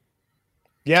all.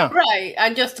 Yeah. Right.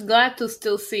 I'm just glad to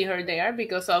still see her there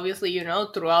because obviously,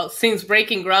 throughout since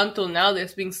Breaking Ground till now,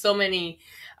 there's been so many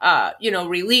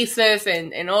releases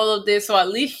and all of this. So at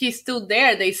least she's still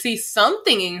there. They see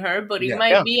something in her, but it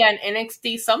might be an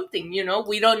NXT something,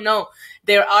 we don't know.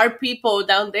 There are people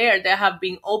down there that have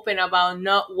been open about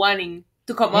not wanting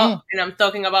to come up. And I'm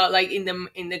talking about like in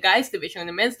the guys division, in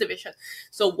the men's division.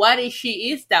 So what if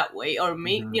she is that way? Or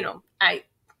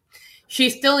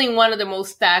she's still in one of the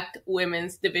most stacked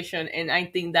women's division. And I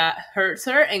think that hurts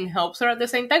her and helps her at the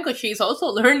same time because she's also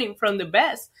learning from the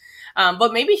best.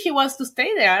 But maybe she wants to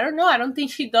stay there. I don't know. I don't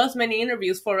think she does many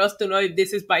interviews for us to know if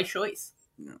this is by choice.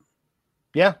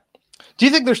 Yeah. Do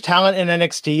you think there's talent in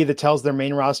NXT that tells their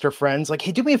main roster friends, like,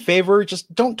 hey, do me a favor,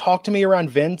 just don't talk to me around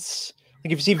Vince?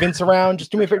 Like, if you see Vince around,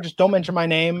 just do me a favor, just don't mention my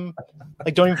name.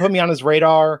 Like, don't even put me on his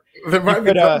radar.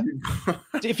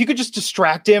 If you could just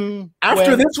distract him.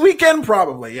 After this weekend,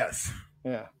 probably, yes.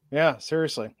 Yeah,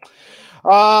 seriously.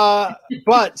 But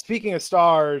speaking of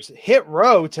stars, Hit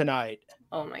Row tonight.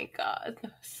 Oh my God,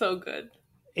 so good.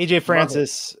 AJ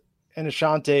Francis and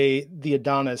Ashante the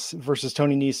Adonis versus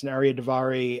Tony Nese and Arya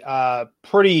Daivari.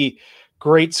 Pretty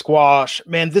great squash.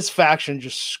 Man, this faction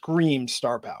just screams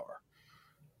star power.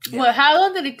 Yeah. Well, how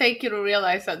long did it take you to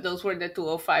realize that those were the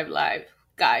 205 Live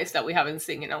guys that we haven't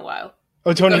seen in a while?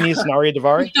 Oh, Tony Nese and Arya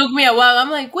Daivari? It took me a while. I'm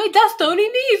like, wait, that's Tony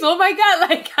Nese. Oh my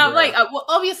God. Well,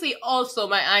 obviously also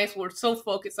my eyes were so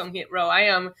focused on Hit Row. I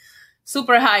am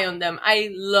super high on them. I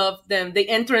love them. The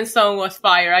entrance song was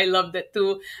fire. I loved it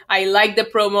too. I liked the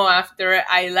promo after.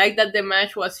 I liked that the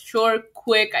match was short,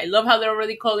 quick. I love how they're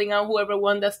already calling out whoever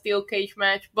won the steel cage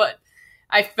match, but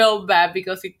I felt bad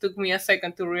because it took me a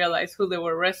second to realize who they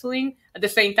were wrestling. At the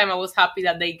same time, I was happy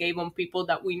that they gave them people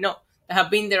that we know, that have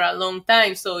been there a long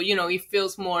time. So, it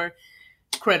feels more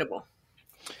credible.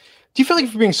 Do you feel like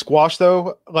if you're being squashed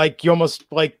though? Like you almost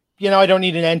like, I don't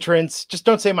need an entrance. Just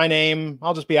don't say my name.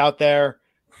 I'll just be out there,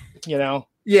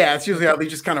 Yeah, it's usually how they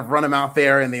just kind of run them out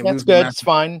there and they lose. That's good. It's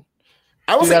fine.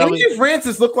 I will say AJ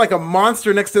Francis looked like a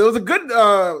monster next to it. It was a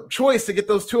good choice to get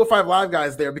those 205 Live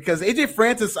guys there because AJ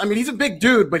Francis, I mean, he's a big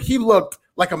dude, but he looked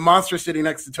like a monster sitting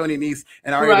next to Tony Nese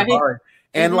and Arya Daivari.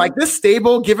 And like this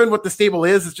stable, given what the stable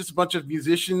is, it's just a bunch of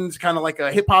musicians, kind of like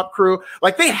a hip hop crew.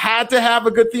 Like they had to have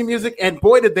a good theme music, and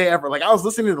boy, did they ever! Like I was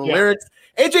listening to the lyrics.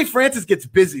 AJ Francis gets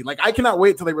busy. Like I cannot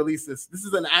wait till they release this. This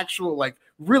is an actual, like,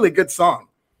 really good song.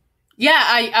 Yeah,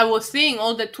 I was seeing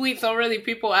all the tweets already.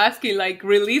 People asking like,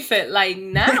 release it like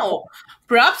now.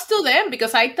 Props to them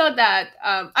because I thought that.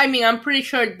 I'm pretty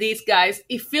sure these guys.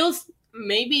 It feels.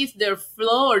 Maybe it's their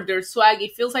flow or their swag.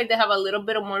 It feels like they have a little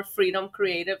bit of more freedom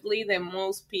creatively than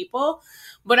most people.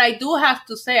 But I do have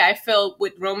to say, I felt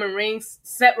with Roman Reigns,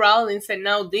 Seth Rollins, and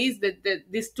now these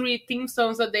three theme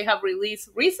songs that they have released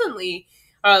recently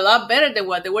are a lot better than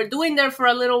what they were doing there for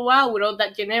a little while with all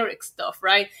that generic stuff,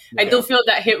 right? Yeah. I do feel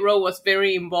that Hit Row was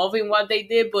very involved in what they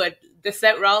did, but the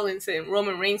Seth Rollins and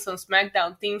Roman Reigns on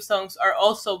SmackDown theme songs are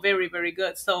also very, very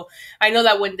good. So I know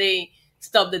that when they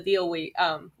stopped the deal with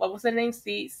what was the name?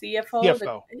 CFO?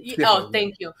 CFO. Oh,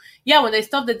 thank you. Yeah, when they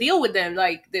stopped the deal with them,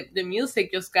 like the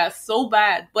music just got so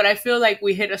bad. But I feel like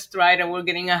we hit a stride and we're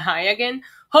getting a high again.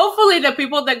 Hopefully the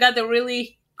people that got the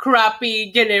really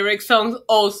crappy generic songs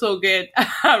also get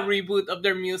a reboot of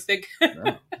their music.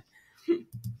 Yeah.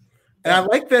 And I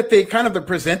like that they kind of are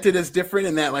presented as different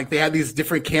in that, like, they had these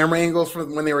different camera angles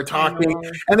from when they were talking.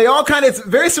 And they all kind of, it's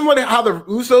very similar to how the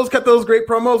Usos cut those great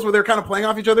promos where they're kind of playing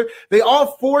off each other. They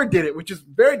all four did it, which is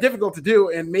very difficult to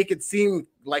do and make it seem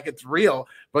like it's real.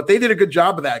 But they did a good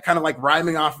job of that, kind of like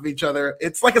rhyming off of each other.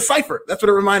 It's like a cipher. That's what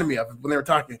it reminded me of when they were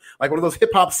talking. Like one of those hip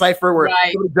hop cipher where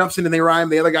somebody jumps in and they rhyme,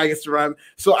 the other guy gets to rhyme.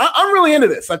 So I'm really into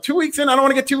this. I'm 2 weeks in. I don't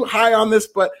want to get too high on this,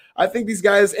 but I think these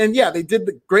guys, and yeah, they did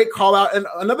the great call out. And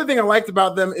another thing I liked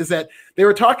about them is that they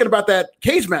were talking about that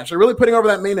cage match. They're really putting over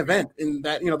that main event in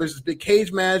that, there's this big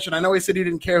cage match. And I know he said he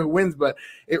didn't care who wins, but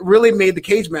it really made the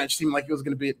cage match seem like it was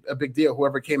going to be a big deal,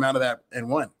 whoever came out of that and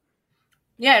won.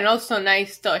 Yeah, and also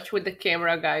nice touch with the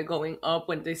camera guy going up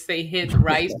when they say hit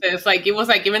rises. Like it was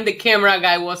like even the camera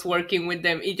guy was working with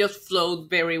them. It just flowed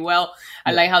very well.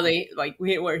 I like how they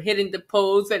we were hitting the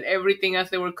pose and everything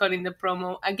as they were cutting the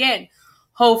promo. Again,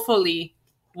 hopefully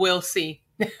we'll see.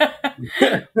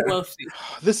 We'll see.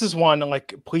 This is one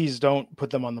please don't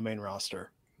put them on the main roster.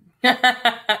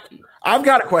 I've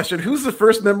got a question. Who's the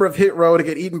first member of Hit Row to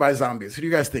get eaten by zombies? Who do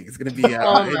you guys think? It's going to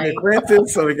be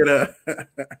Francis, so we're going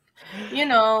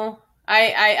to...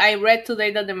 I read today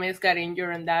that The Miz got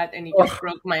injured in that, and it just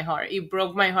broke my heart. It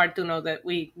broke my heart to know that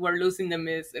we were losing The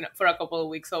Miz for a couple of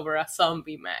weeks over a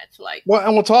zombie match. Well,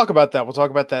 and we'll talk about that. We'll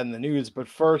talk about that in the news. But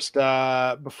first,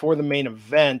 before the main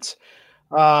event,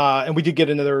 and we did get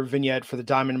another vignette for the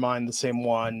Diamond Mine, the same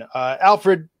one.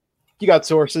 Alfred, You got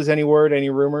sources? Any word? Any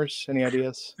rumors? Any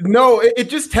ideas? No, it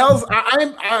just tells.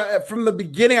 I from the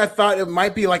beginning, I thought it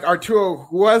might be like Arturo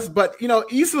Ruas, but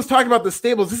Issa was talking about the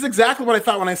stables. This is exactly what I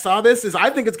thought when I saw this. Is I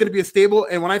think it's going to be a stable,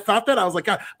 and when I thought that, I was like,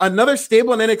 God, another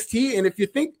stable in NXT. And if you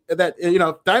think that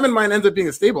if Diamond Mine ends up being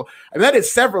a stable, I mean that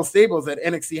is several stables that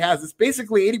NXT has. It's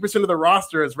basically 80% of the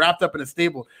roster is wrapped up in a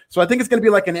stable. So I think it's going to be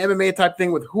like an MMA type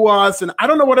thing with Ruas, and I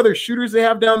don't know what other shooters they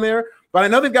have down there. But I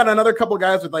know they've got another couple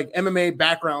guys with like MMA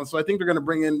backgrounds. So I think they're going to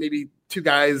bring in maybe 2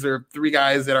 guys or 3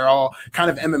 guys that are all kind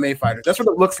of MMA fighters. That's what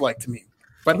it looks like to me.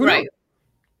 But who knows?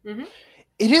 Mm-hmm.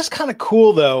 It is kind of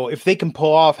cool, though, if they can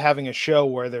pull off having a show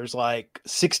where there's like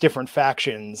 6 different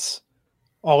factions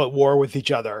all at war with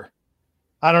each other.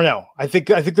 I don't know. I think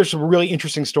there's some really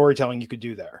interesting storytelling you could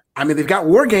do there. I mean, they've got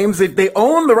War Games. They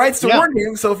own the rights to War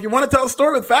Games. So if you want to tell a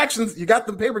story with factions, you got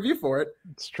the pay-per-view for it.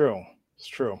 It's true.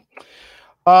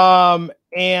 And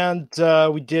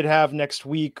we did have next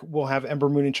week, we'll have Ember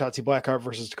Moon and Shotzi Blackheart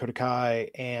versus Dakota Kai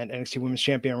and NXT Women's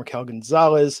Champion Raquel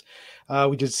Gonzalez.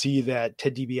 We did see that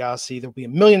Ted DiBiase, there'll be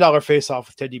 $1 million face-off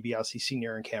with Ted DiBiase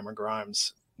Sr. and Cameron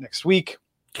Grimes next week.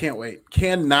 Can't wait.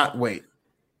 Cannot wait.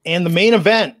 And the main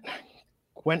event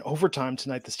went overtime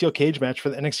tonight, the steel cage match for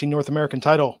the NXT North American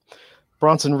title.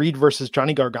 Bronson Reed versus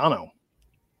Johnny Gargano.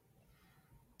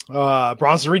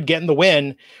 Bronson Reed getting the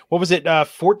win. What was it?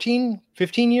 15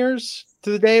 years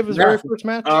to the day of his very first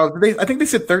match? I think they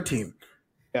said 13.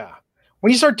 Yeah.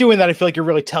 When you start doing that, I feel like you're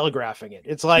really telegraphing it.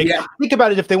 It's like, think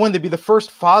about it. If they won, they'd be the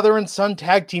first father and son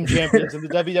tag team champions in the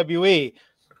WWE.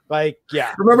 Like,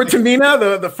 yeah. Remember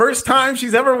Tamina, the first time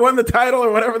she's ever won the title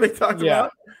or whatever they talked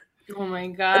about? Oh my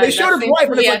God. And they showed his wife.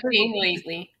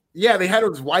 Lately. Yeah, they had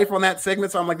his wife on that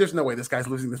segment. So I'm like, there's no way this guy's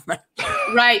losing this match.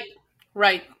 Right.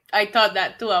 I thought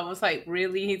that too. I was like,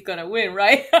 really? He's going to win,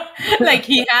 right? Like,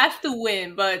 he has to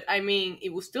win. But, I mean,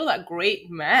 it was still a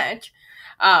great match.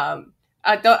 I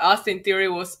thought Austin Theory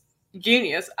was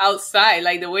genius outside,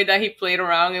 like the way that he played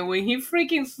around. And when he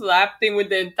freaking slapped him with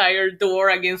the entire door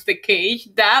against the cage,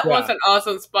 that was an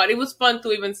awesome spot. It was fun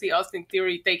to even see Austin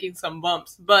Theory taking some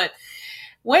bumps. But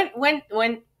when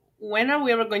are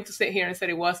we ever going to sit here and say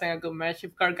it wasn't a good match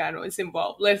if Gargano is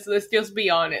involved? Let's just be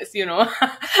honest,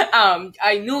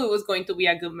 I knew it was going to be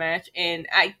a good match, and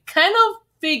I kind of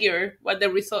figured what the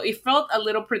result. It felt a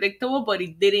little predictable, but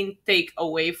it didn't take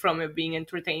away from it being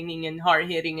entertaining and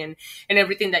hard hitting and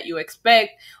everything that you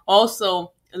expect.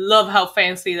 Also, love how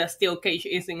fancy the steel cage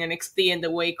is in NXT and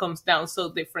the way it comes down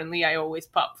so differently. I always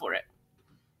pop for it.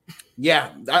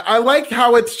 Yeah, I like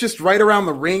how it's just right around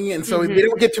the ring, and so they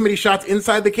don't get too many shots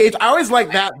inside the cage. I always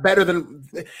like that better than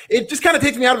it. Just kind of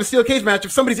takes me out of a steel cage match.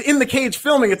 If somebody's in the cage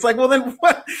filming, it's like, well, then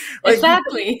what? Like,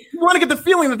 exactly. You want to get the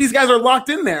feeling that these guys are locked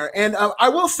in there. And I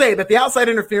will say that the outside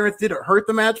interference did hurt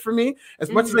the match for me as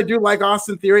much as I do like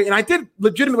Austin Theory, and I did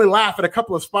legitimately laugh at a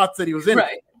couple of spots that he was in.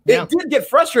 Right. It did get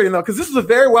frustrating, though, because this was a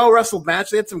very well-wrestled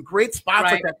match. They had some great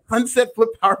spots like that sunset flip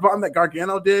powerbomb that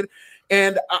Gargano did.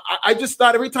 And I just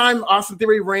thought every time Austin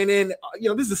Theory ran in,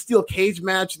 this is a steel cage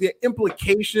match. The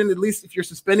implication, at least if you're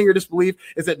suspending your disbelief,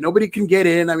 is that nobody can get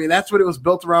in. I mean, that's what it was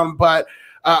built around. But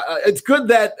it's good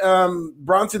that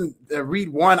Bronson Reed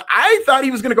won. I thought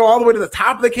he was going to go all the way to the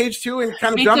top of the cage, too, and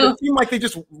kind of jump. It seemed like they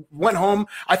just went home.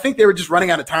 I think they were just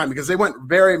running out of time because they went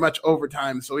very much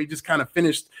overtime. So he just kind of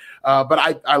finished.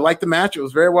 But I liked the match. It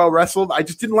was very well wrestled. I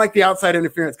just didn't like the outside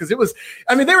interference because it was,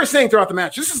 they were saying throughout the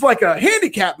match, this is like a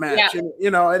handicap match. Yeah.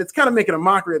 And it's kind of making a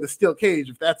mockery of the steel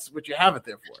cage if that's what you have it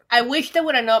there for. I wish they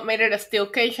would have not made it a steel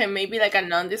cage and maybe like a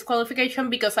non-disqualification,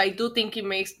 because I do think it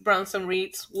makes Bronson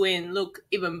Reed's win look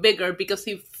even bigger because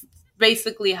he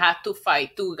basically had to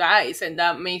fight 2 guys, and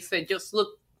that makes it just look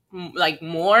like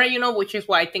more, which is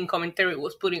why I think commentary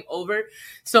was putting over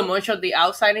so much of the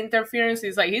outside interference.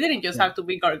 It's like he didn't just have to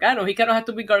be Gargano. He kind of had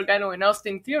to be Gargano and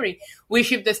Austin Theory,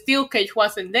 which if the steel cage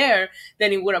wasn't there,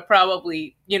 then it would have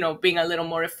probably, been a little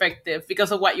more effective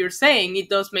because of what you're saying. It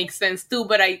does make sense too,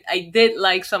 but I did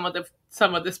like some of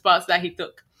the spots that he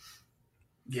took.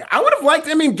 Yeah, I would have liked,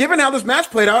 given how this match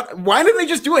played out, why didn't they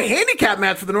just do a handicap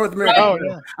match for the North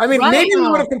American? Maybe we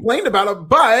would have complained about it,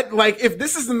 but like if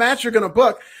this is the match you're going to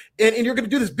book and you're going to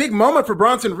do this big moment for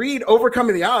Bronson Reed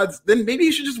overcoming the odds, then maybe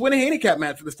you should just win a handicap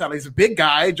match for this title. He's a big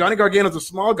guy. Johnny Gargano's a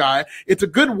small guy. It's a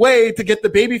good way to get the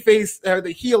babyface or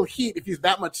the heel heat if he's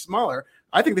that much smaller.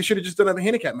 I think they should have just done a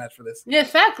handicap match for this. Yeah,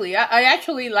 exactly. I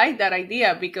actually like that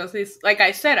idea because it's, like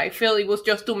I said, I feel it was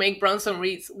just to make Bronson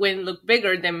Reed's win look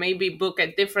bigger, than maybe book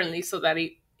it differently so that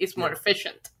it's more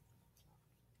efficient.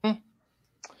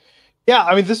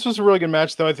 Yeah, this was a really good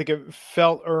match, though. I think it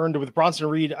felt earned with Bronson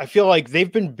Reed. I feel like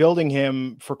they've been building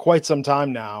him for quite some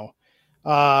time now.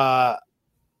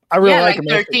 I really like him.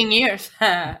 13 years.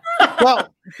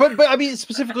 Well, but I mean,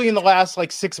 specifically in the last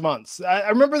like 6 months, I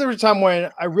remember there was a time when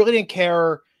I really didn't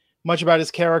care much about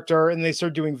his character, and they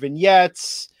started doing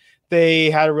vignettes.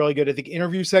 They had a really good, I think,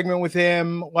 interview segment with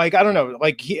him. Like, I don't know,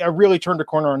 like I really turned a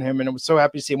corner on him, and I was so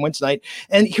happy to see him win tonight.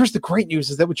 And here's the great news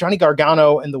is that with Johnny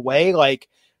Gargano and the way, like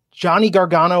Johnny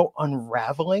Gargano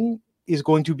unraveling is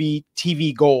going to be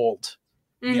TV gold.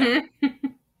 Mm-hmm. Yeah.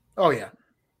 Oh yeah.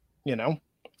 You know?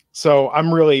 So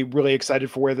I'm really, really excited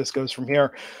for where this goes from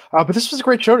here. But this was a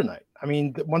great show tonight. I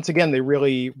mean, once again, they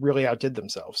really, really outdid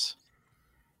themselves.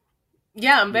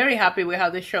 Yeah, I'm very happy with how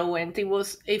the show went.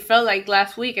 It felt like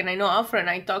last week, and I know Alfred and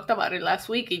I talked about it last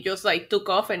week. It just like took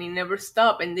off and it never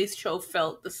stopped, and this show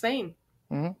felt the same.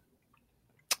 Mm-hmm.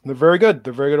 They're very good.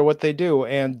 They're very good at what they do.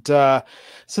 And so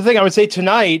the thing I would say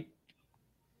tonight,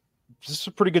 this is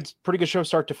a pretty good show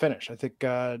start to finish. I think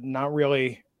not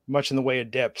really much in the way of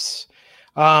dips.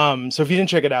 So if you didn't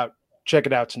check it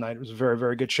out tonight. It was a very,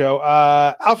 very good show.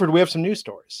 Alfred, we have some news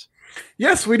stories.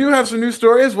 Yes, we do have some news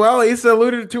story as well. Issa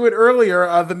alluded to it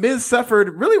earlier. The Miz suffered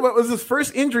really what was his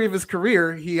first injury of his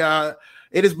career.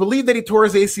 It is believed that he tore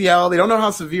his ACL. They don't know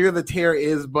how severe the tear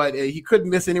is, but he could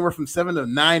miss anywhere from 7 to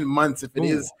 9 months if it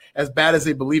is as bad as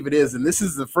they believe it is. And this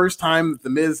is the first time that the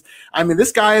Miz, I mean,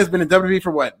 this guy has been in WWE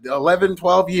for what, 11,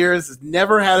 12 years, has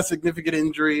never had a significant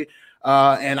injury.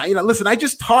 Listen, I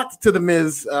just talked to the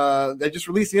Miz. I just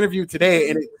released the interview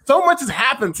today, and so much has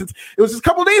happened since it was just a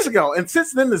couple of days ago. And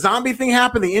since then, the zombie thing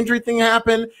happened, the injury thing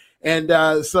happened. And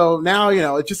so now,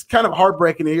 it's just kind of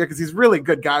heartbreaking to hear because he's a really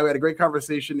good guy. We had a great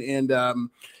conversation, and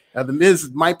the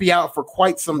Miz might be out for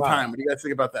quite some time. What do you guys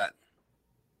think about that?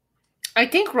 I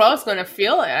think Raw's going to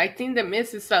feel it. I think the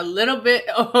Miz is a little bit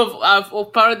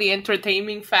of part of the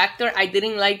entertaining factor. I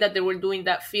didn't like that they were doing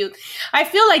that feud. I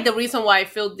feel like the reason why I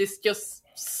feel this just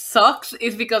sucks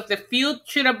is because the feud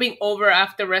should have been over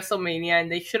after WrestleMania and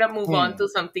they should have moved on to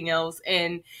something else.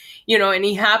 And, and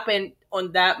it happened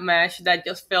on that match that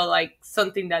just felt like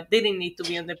something that didn't need to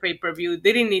be on the pay-per-view,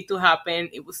 didn't need to happen.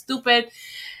 It was stupid.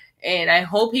 And I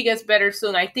hope he gets better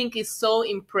soon. I think it's so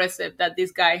impressive that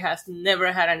this guy has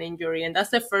never had an injury. And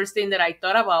that's the first thing that I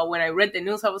thought about when I read the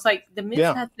news. I was like, has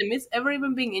the Miz ever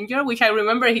even been injured? Which I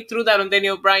remember he threw that on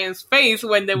Daniel Bryan's face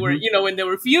when they were, when they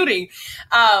were feuding.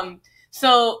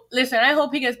 So listen, I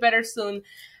hope he gets better soon.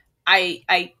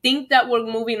 I think that we're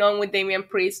moving on with Damian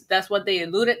Priest. That's what they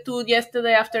alluded to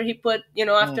yesterday after he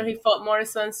after he fought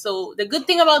Morrison. So the good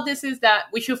thing about this is that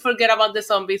we should forget about the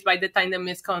zombies by the time the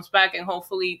Miz comes back, and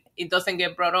hopefully it doesn't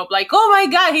get brought up like, oh my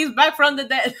God, he's back from the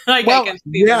dead. I can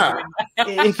see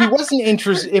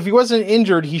if he wasn't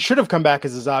injured, he should have come back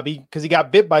as a zombie because he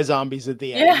got bit by zombies at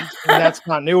the end. Yeah. And that's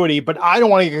continuity. But I don't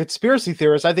want to get conspiracy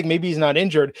theorists. I think maybe he's not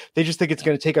injured. They just think it's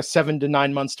going to take us 7 to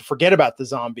 9 months to forget about the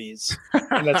zombies.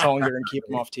 And that's all and keep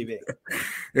him off TV.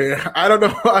 Yeah, I don't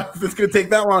know if it's going to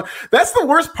take that long. That's the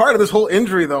worst part of this whole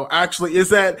injury, though, actually, is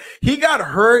that he got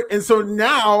hurt. And so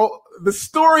now the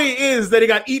story is that he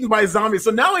got eaten by zombies.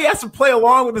 So now he has to play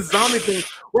along with the zombie thing.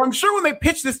 Well, I'm sure when they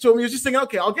pitched this to him, he was just thinking,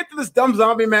 okay, I'll get to this dumb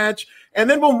zombie match and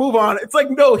then we'll move on. It's like,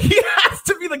 no, he has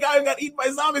to be the guy who got eaten by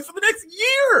zombies for the next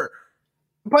year.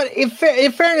 But in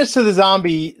fairness to the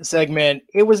zombie segment,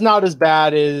 it was not as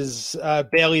bad as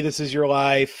Bailey, This Is Your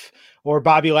Life, or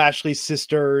Bobby Lashley's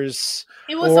sisters.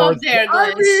 It was up there,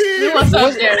 Glenn. It was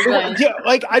up there, Glenn. Yeah,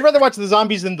 like, I'd rather watch the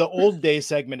zombies than the old day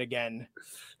segment again.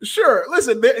 Sure.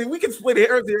 Listen, we can split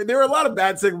hairs here. There are a lot of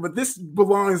bad segments, but this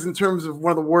belongs in terms of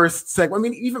one of the worst segments. I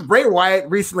mean, even Bray Wyatt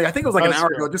recently, I think it was like an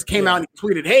hour ago, just came out and he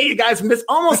tweeted, hey, you guys missed,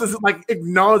 almost as like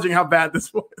acknowledging how bad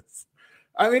this was.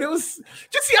 I mean, it was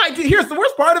just the idea. Here's the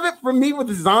worst part of it for me with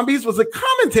the zombies was the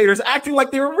commentators acting like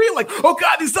they were real. Like, oh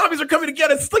God, these zombies are coming to get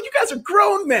us. It's like, you guys are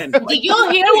grown men. Like, did you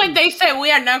hear when they said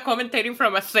we are now commentating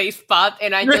from a safe spot?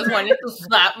 And I just wanted to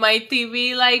slap my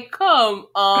TV. Like, come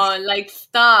on, like,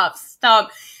 stop.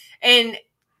 And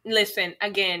listen,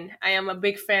 again, I am a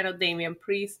big fan of Damian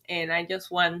Priest, and I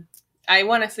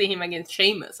want to see him against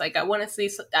Sheamus. Like, I want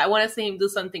to see him do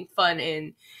something fun,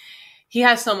 and he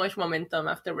has so much momentum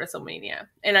after WrestleMania,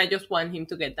 and I just want him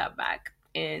to get that back.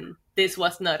 And this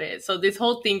was not it. So this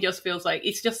whole thing just feels like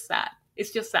it's just sad.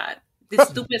 It's just sad. These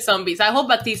stupid zombies. I hope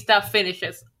Batista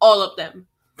finishes all of them.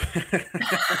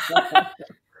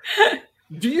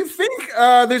 Do you think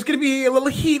there's going to be a little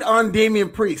heat on Damian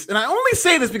Priest? And I only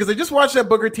say this because I just watched that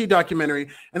Booker T documentary,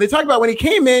 and they talk about when he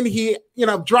came in, he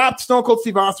dropped Stone Cold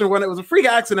Steve Austin when it was a freak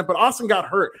accident, but Austin got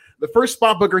hurt. The first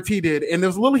spot Booker T did, and there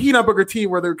was a little heat on Booker T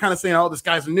where they were kind of saying, oh, this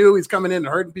guy's new, he's coming in and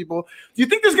hurting people. Do you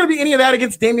think there's going to be any of that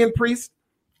against Damian Priest?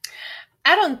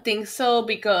 I don't think so,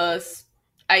 because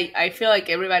I feel like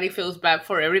everybody feels bad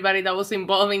for everybody that was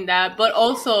involved in that. But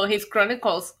also his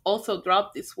Chronicles also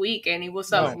dropped this week, and it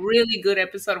was a really good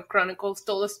episode of Chronicles.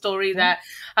 Told a story that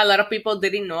a lot of people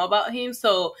didn't know about him.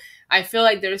 So I feel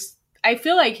like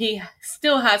he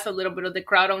still has a little bit of the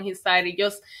crowd on his side. It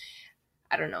just,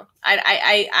 I don't know.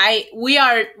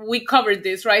 We covered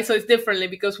this, right? So it's differently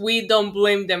because we don't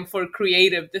blame them for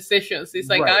creative decisions. It's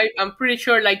like, I'm pretty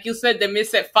sure, like you said, the Miz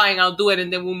said, fine, I'll do it,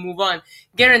 and then we'll move on.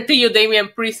 Guarantee you, Damian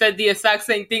Priest said the exact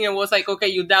same thing and was like, okay,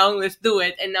 you down, let's do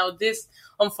it. And now this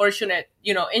unfortunate,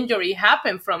 injury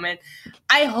happened from it.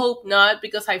 I hope not,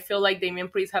 because I feel like Damian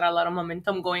Priest had a lot of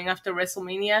momentum going after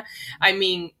WrestleMania. I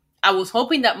mean, I was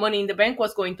hoping that Money in the Bank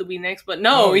was going to be next, but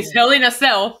no, it's Hell in a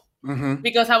Cell. Mm-hmm.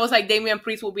 Because I was like, Damian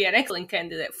Priest will be an excellent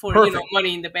candidate for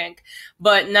Money in the Bank,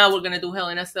 but now we're gonna do Hell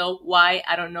in a Cell. Why?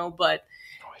 I don't know, but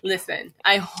listen,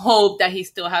 I hope that he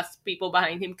still has people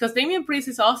behind him because Damian Priest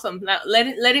is awesome.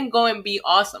 Let him go and be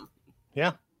awesome.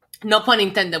 Yeah, no pun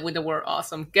intended with the word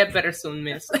awesome. Get better soon,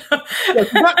 Miz.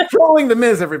 Not trolling the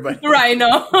Miz, everybody. Right?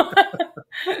 No.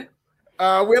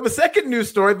 We have a second news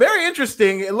story. Very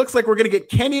interesting. It looks like we're going to get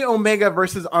Kenny Omega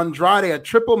versus Andrade at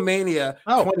Triple Mania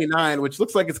 29, which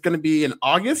looks like it's going to be in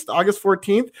August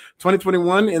 14th,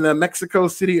 2021 in the Mexico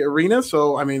City Arena.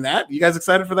 So, I mean, you guys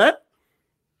excited for that?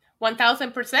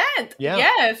 1,000%. Yeah.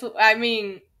 Yes. I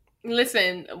mean,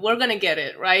 listen, we're going to get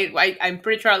it, right? I'm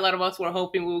pretty sure a lot of us were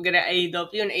hoping we would get an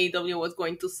AEW, and AEW was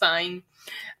going to sign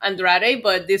Andrade,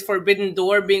 but this forbidden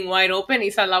door being wide open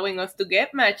is allowing us to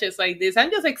get matches like this.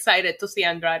 I'm just excited to see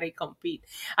Andrade compete.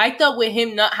 I thought with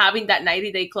him not having that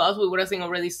 90-day clause, we would have seen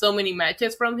already so many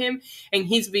matches from him, and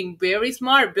he's being very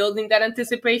smart, building that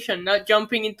anticipation, not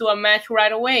jumping into a match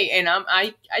right away, and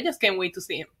I just can't wait to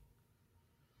see him.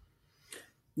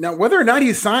 Now, whether or not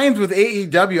he signs with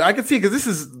AEW, I can see, because this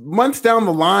is months down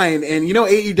the line, and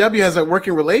AEW has a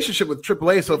working relationship with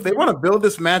AAA. So if they want to build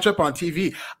this matchup on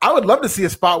TV, I would love to see a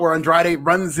spot where Andrade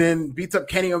runs in, beats up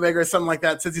Kenny Omega or something like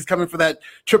that, since he's coming for that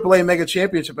AAA Mega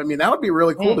Championship. I mean, that would be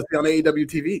really cool to see on AEW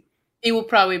TV. It will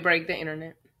probably break the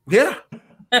internet. Yeah.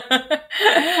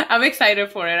 I'm excited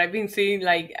for it. I've been seeing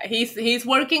he's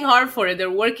working hard for it.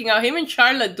 They're working out. Him and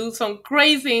Charlotte do some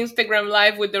crazy Instagram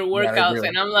live with their workouts,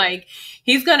 and I'm like,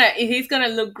 he's gonna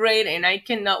look great, and I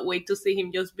cannot wait to see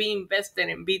him just be invested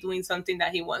and be doing something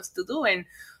that he wants to do. And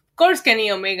of course,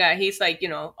 Kenny Omega, he's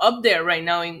up there right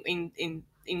now in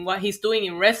what he's doing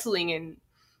in wrestling, and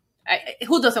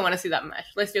who doesn't want to see that match?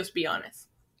 Let's just be honest.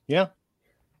 Yeah.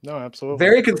 No, absolutely.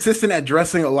 Very consistent at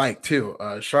dressing alike, too.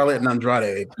 Charlotte and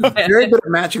Andrade. Very good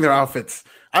at matching their outfits.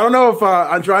 I don't know if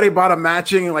Andrade bought a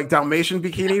matching Dalmatian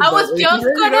bikini. I was just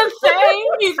going to say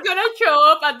he's going to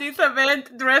show up at this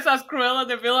event dressed as Cruella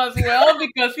de Vil as well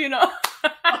because,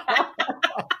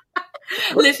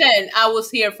 Listen, I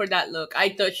was here for that look.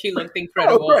 I thought she looked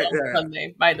incredible on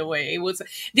Sunday, by the way. It was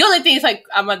the only thing is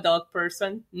I'm a dog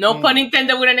person. No pun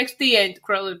intended with NXT, and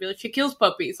Cruella de Vil, she kills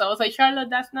puppies. So I was like, Charlotte,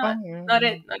 that's not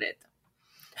it.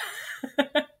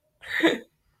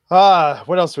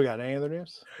 What else we got? Any other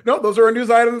news? No, those are our news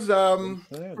items.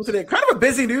 Today, kind of a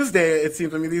busy news day, it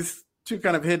seems. I mean, these two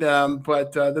kind of hit,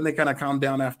 but then they kind of calmed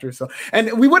down after. So,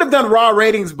 and we would have done raw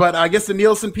ratings, but I guess the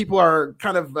Nielsen people are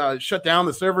kind of shut down.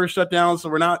 The server is shut down, so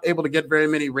we're not able to get very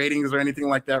many ratings or anything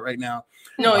like that right now.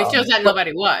 No, it's just that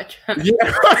nobody watch.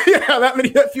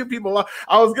 that few people.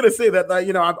 I was gonna say that.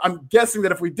 I'm guessing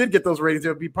that if we did get those ratings, it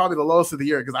would be probably the lowest of the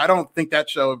year because I don't think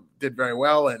that show did very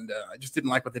well, and I just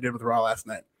didn't like what they did with Raw last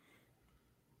night.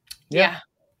 Yeah,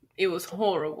 it was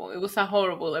horrible. It was a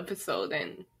horrible episode,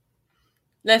 and.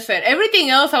 Listen, everything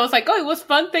else, I was like, it was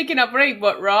fun taking a break,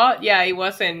 but Raw, it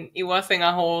wasn't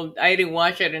a whole, I didn't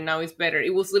watch it and now it's better.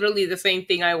 It was literally the same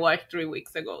thing I watched 3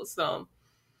 weeks ago. So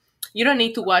you don't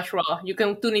need to watch Raw. You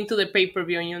can tune into the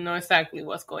pay-per-view and you know exactly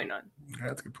what's going on. Yeah,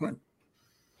 that's a good point.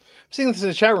 I'm seeing this in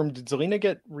the chat room. Did Zelina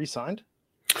get re-signed?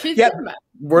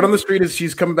 Word on the street is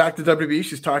she's coming back to WWE.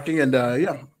 She's talking and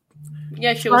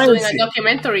Yeah, she was doing a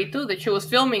documentary too that she was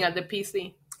filming at the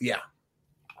PC. Yeah.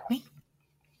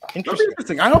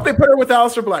 Interesting. I hope they put her with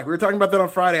Aleister Black. We were talking about that on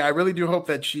Friday. I really do hope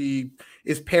that she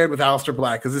is paired with Aleister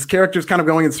Black because this character is kind of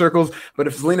going in circles. But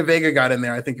if Zelina Vega got in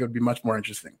there, I think it would be much more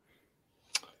interesting.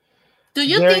 Do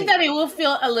you think that it will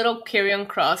feel a little Karrion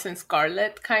Kross and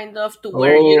Scarlett kind of to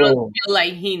where you don't feel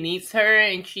like he needs her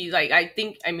and she's like,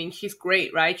 she's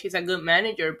great, right? She's a good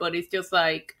manager, but it's just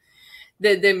like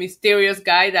the mysterious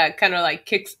guy that kind of like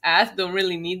kicks ass, don't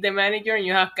really need the manager. And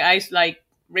you have guys like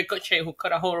Ricochet who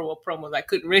cut a horrible promo that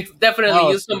could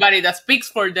definitely use somebody that speaks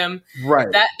for them. Right.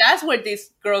 That's where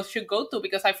these girls should go to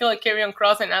because I feel like Karrion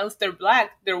Kross and Aleister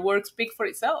Black, their work speak for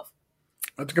itself.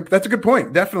 That's a good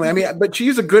point. Definitely. I mean, but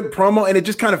she's a good promo, and it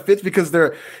just kind of fits because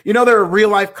they're a real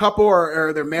life couple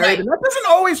or they're married, right. And that doesn't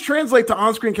always translate to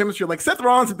on screen chemistry. Like Seth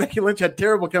Rollins and Becky Lynch had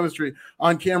terrible chemistry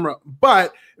on camera,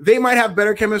 but they might have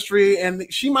better chemistry, and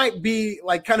she might be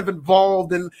like kind of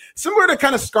involved, and similar to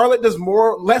kind of Scarlett does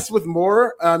less with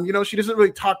more. She doesn't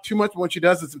really talk too much, but when she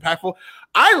does, it's impactful.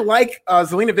 I like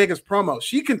Zelina Vega's promo.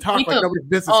 She can talk like nobody's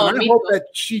business, and I hope that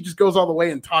she just goes all the way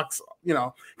and talks,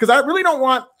 because I really don't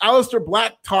want Aleister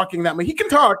Black talking that much. He can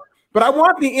talk, but I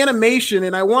want the animation,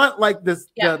 and I want like the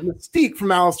mystique from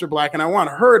Aleister Black, and I want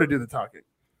her to do the talking.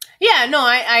 Yeah, no,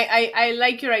 I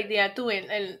like your idea too,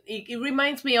 and it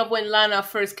reminds me of when Lana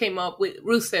first came up with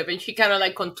Rusev, and she kind of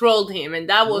like controlled him, and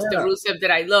that was the Rusev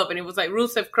that I love, and it was like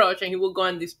Rusev crush, and he would go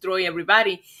and destroy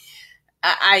everybody.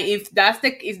 If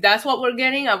that's what we're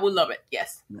getting, I would love it.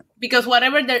 Yes, because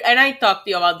whatever and I talked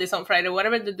to you about this on Friday.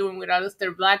 Whatever they're doing with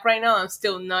Aleister Black right now, I'm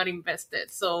still not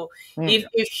invested. So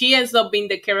if she ends up being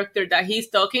the character that he's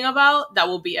talking about, that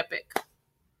will be epic.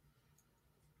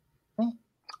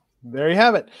 There you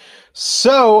have it.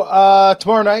 So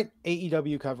tomorrow night,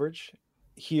 AEW coverage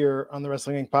here on the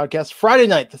Wrestling Inc. podcast. Friday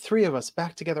night, the three of us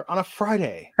back together on a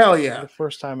Friday. Hell yeah! For the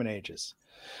first time in ages.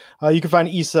 You can find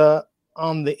Issa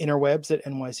on the interwebs at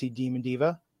NYC Demon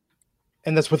Diva,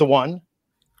 and that's with a 1.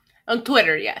 On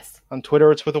Twitter, yes. On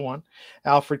Twitter, it's with a 1.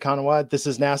 Alfred Konuwa, This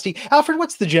Is Nasty. Alfred,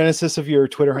 what's the genesis of your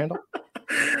Twitter handle?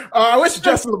 I wish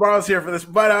Justin LeBron was here for this,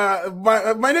 but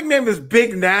my nickname is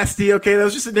Big Nasty. Okay, that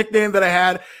was just a nickname that I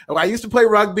had. I used to play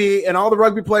rugby, and all the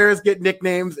rugby players get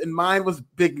nicknames, and mine was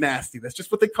Big Nasty. That's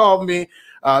just what they called me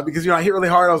because I hit really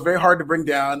hard. I was very hard to bring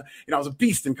down. I was a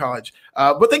beast in college,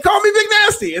 but they called me Big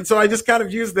Nasty, and so I just kind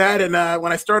of used that. And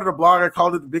when I started a blog, I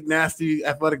called it the Big Nasty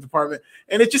Athletic Department,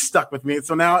 and it just stuck with me.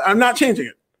 So now I'm not changing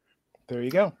it. There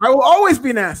you go. I will always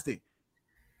be nasty.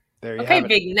 There you have it.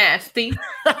 Big Nasty.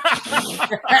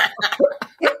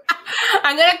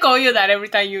 I'm gonna call you that every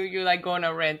time you like go on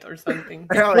a rant or something.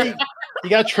 Hell yeah. You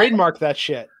gotta trademark that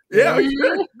shit. Yeah,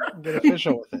 get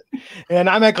official with it. And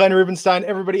I'm at Glenn Rubenstein.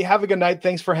 Everybody, have a good night.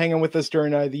 Thanks for hanging with us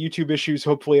during the YouTube issues.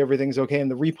 Hopefully everything's okay in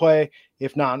the replay.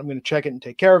 If not, I'm going to check it and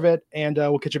take care of it. And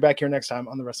we'll catch you back here next time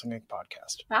on the Wrestling Inc.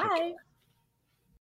 podcast. Bye.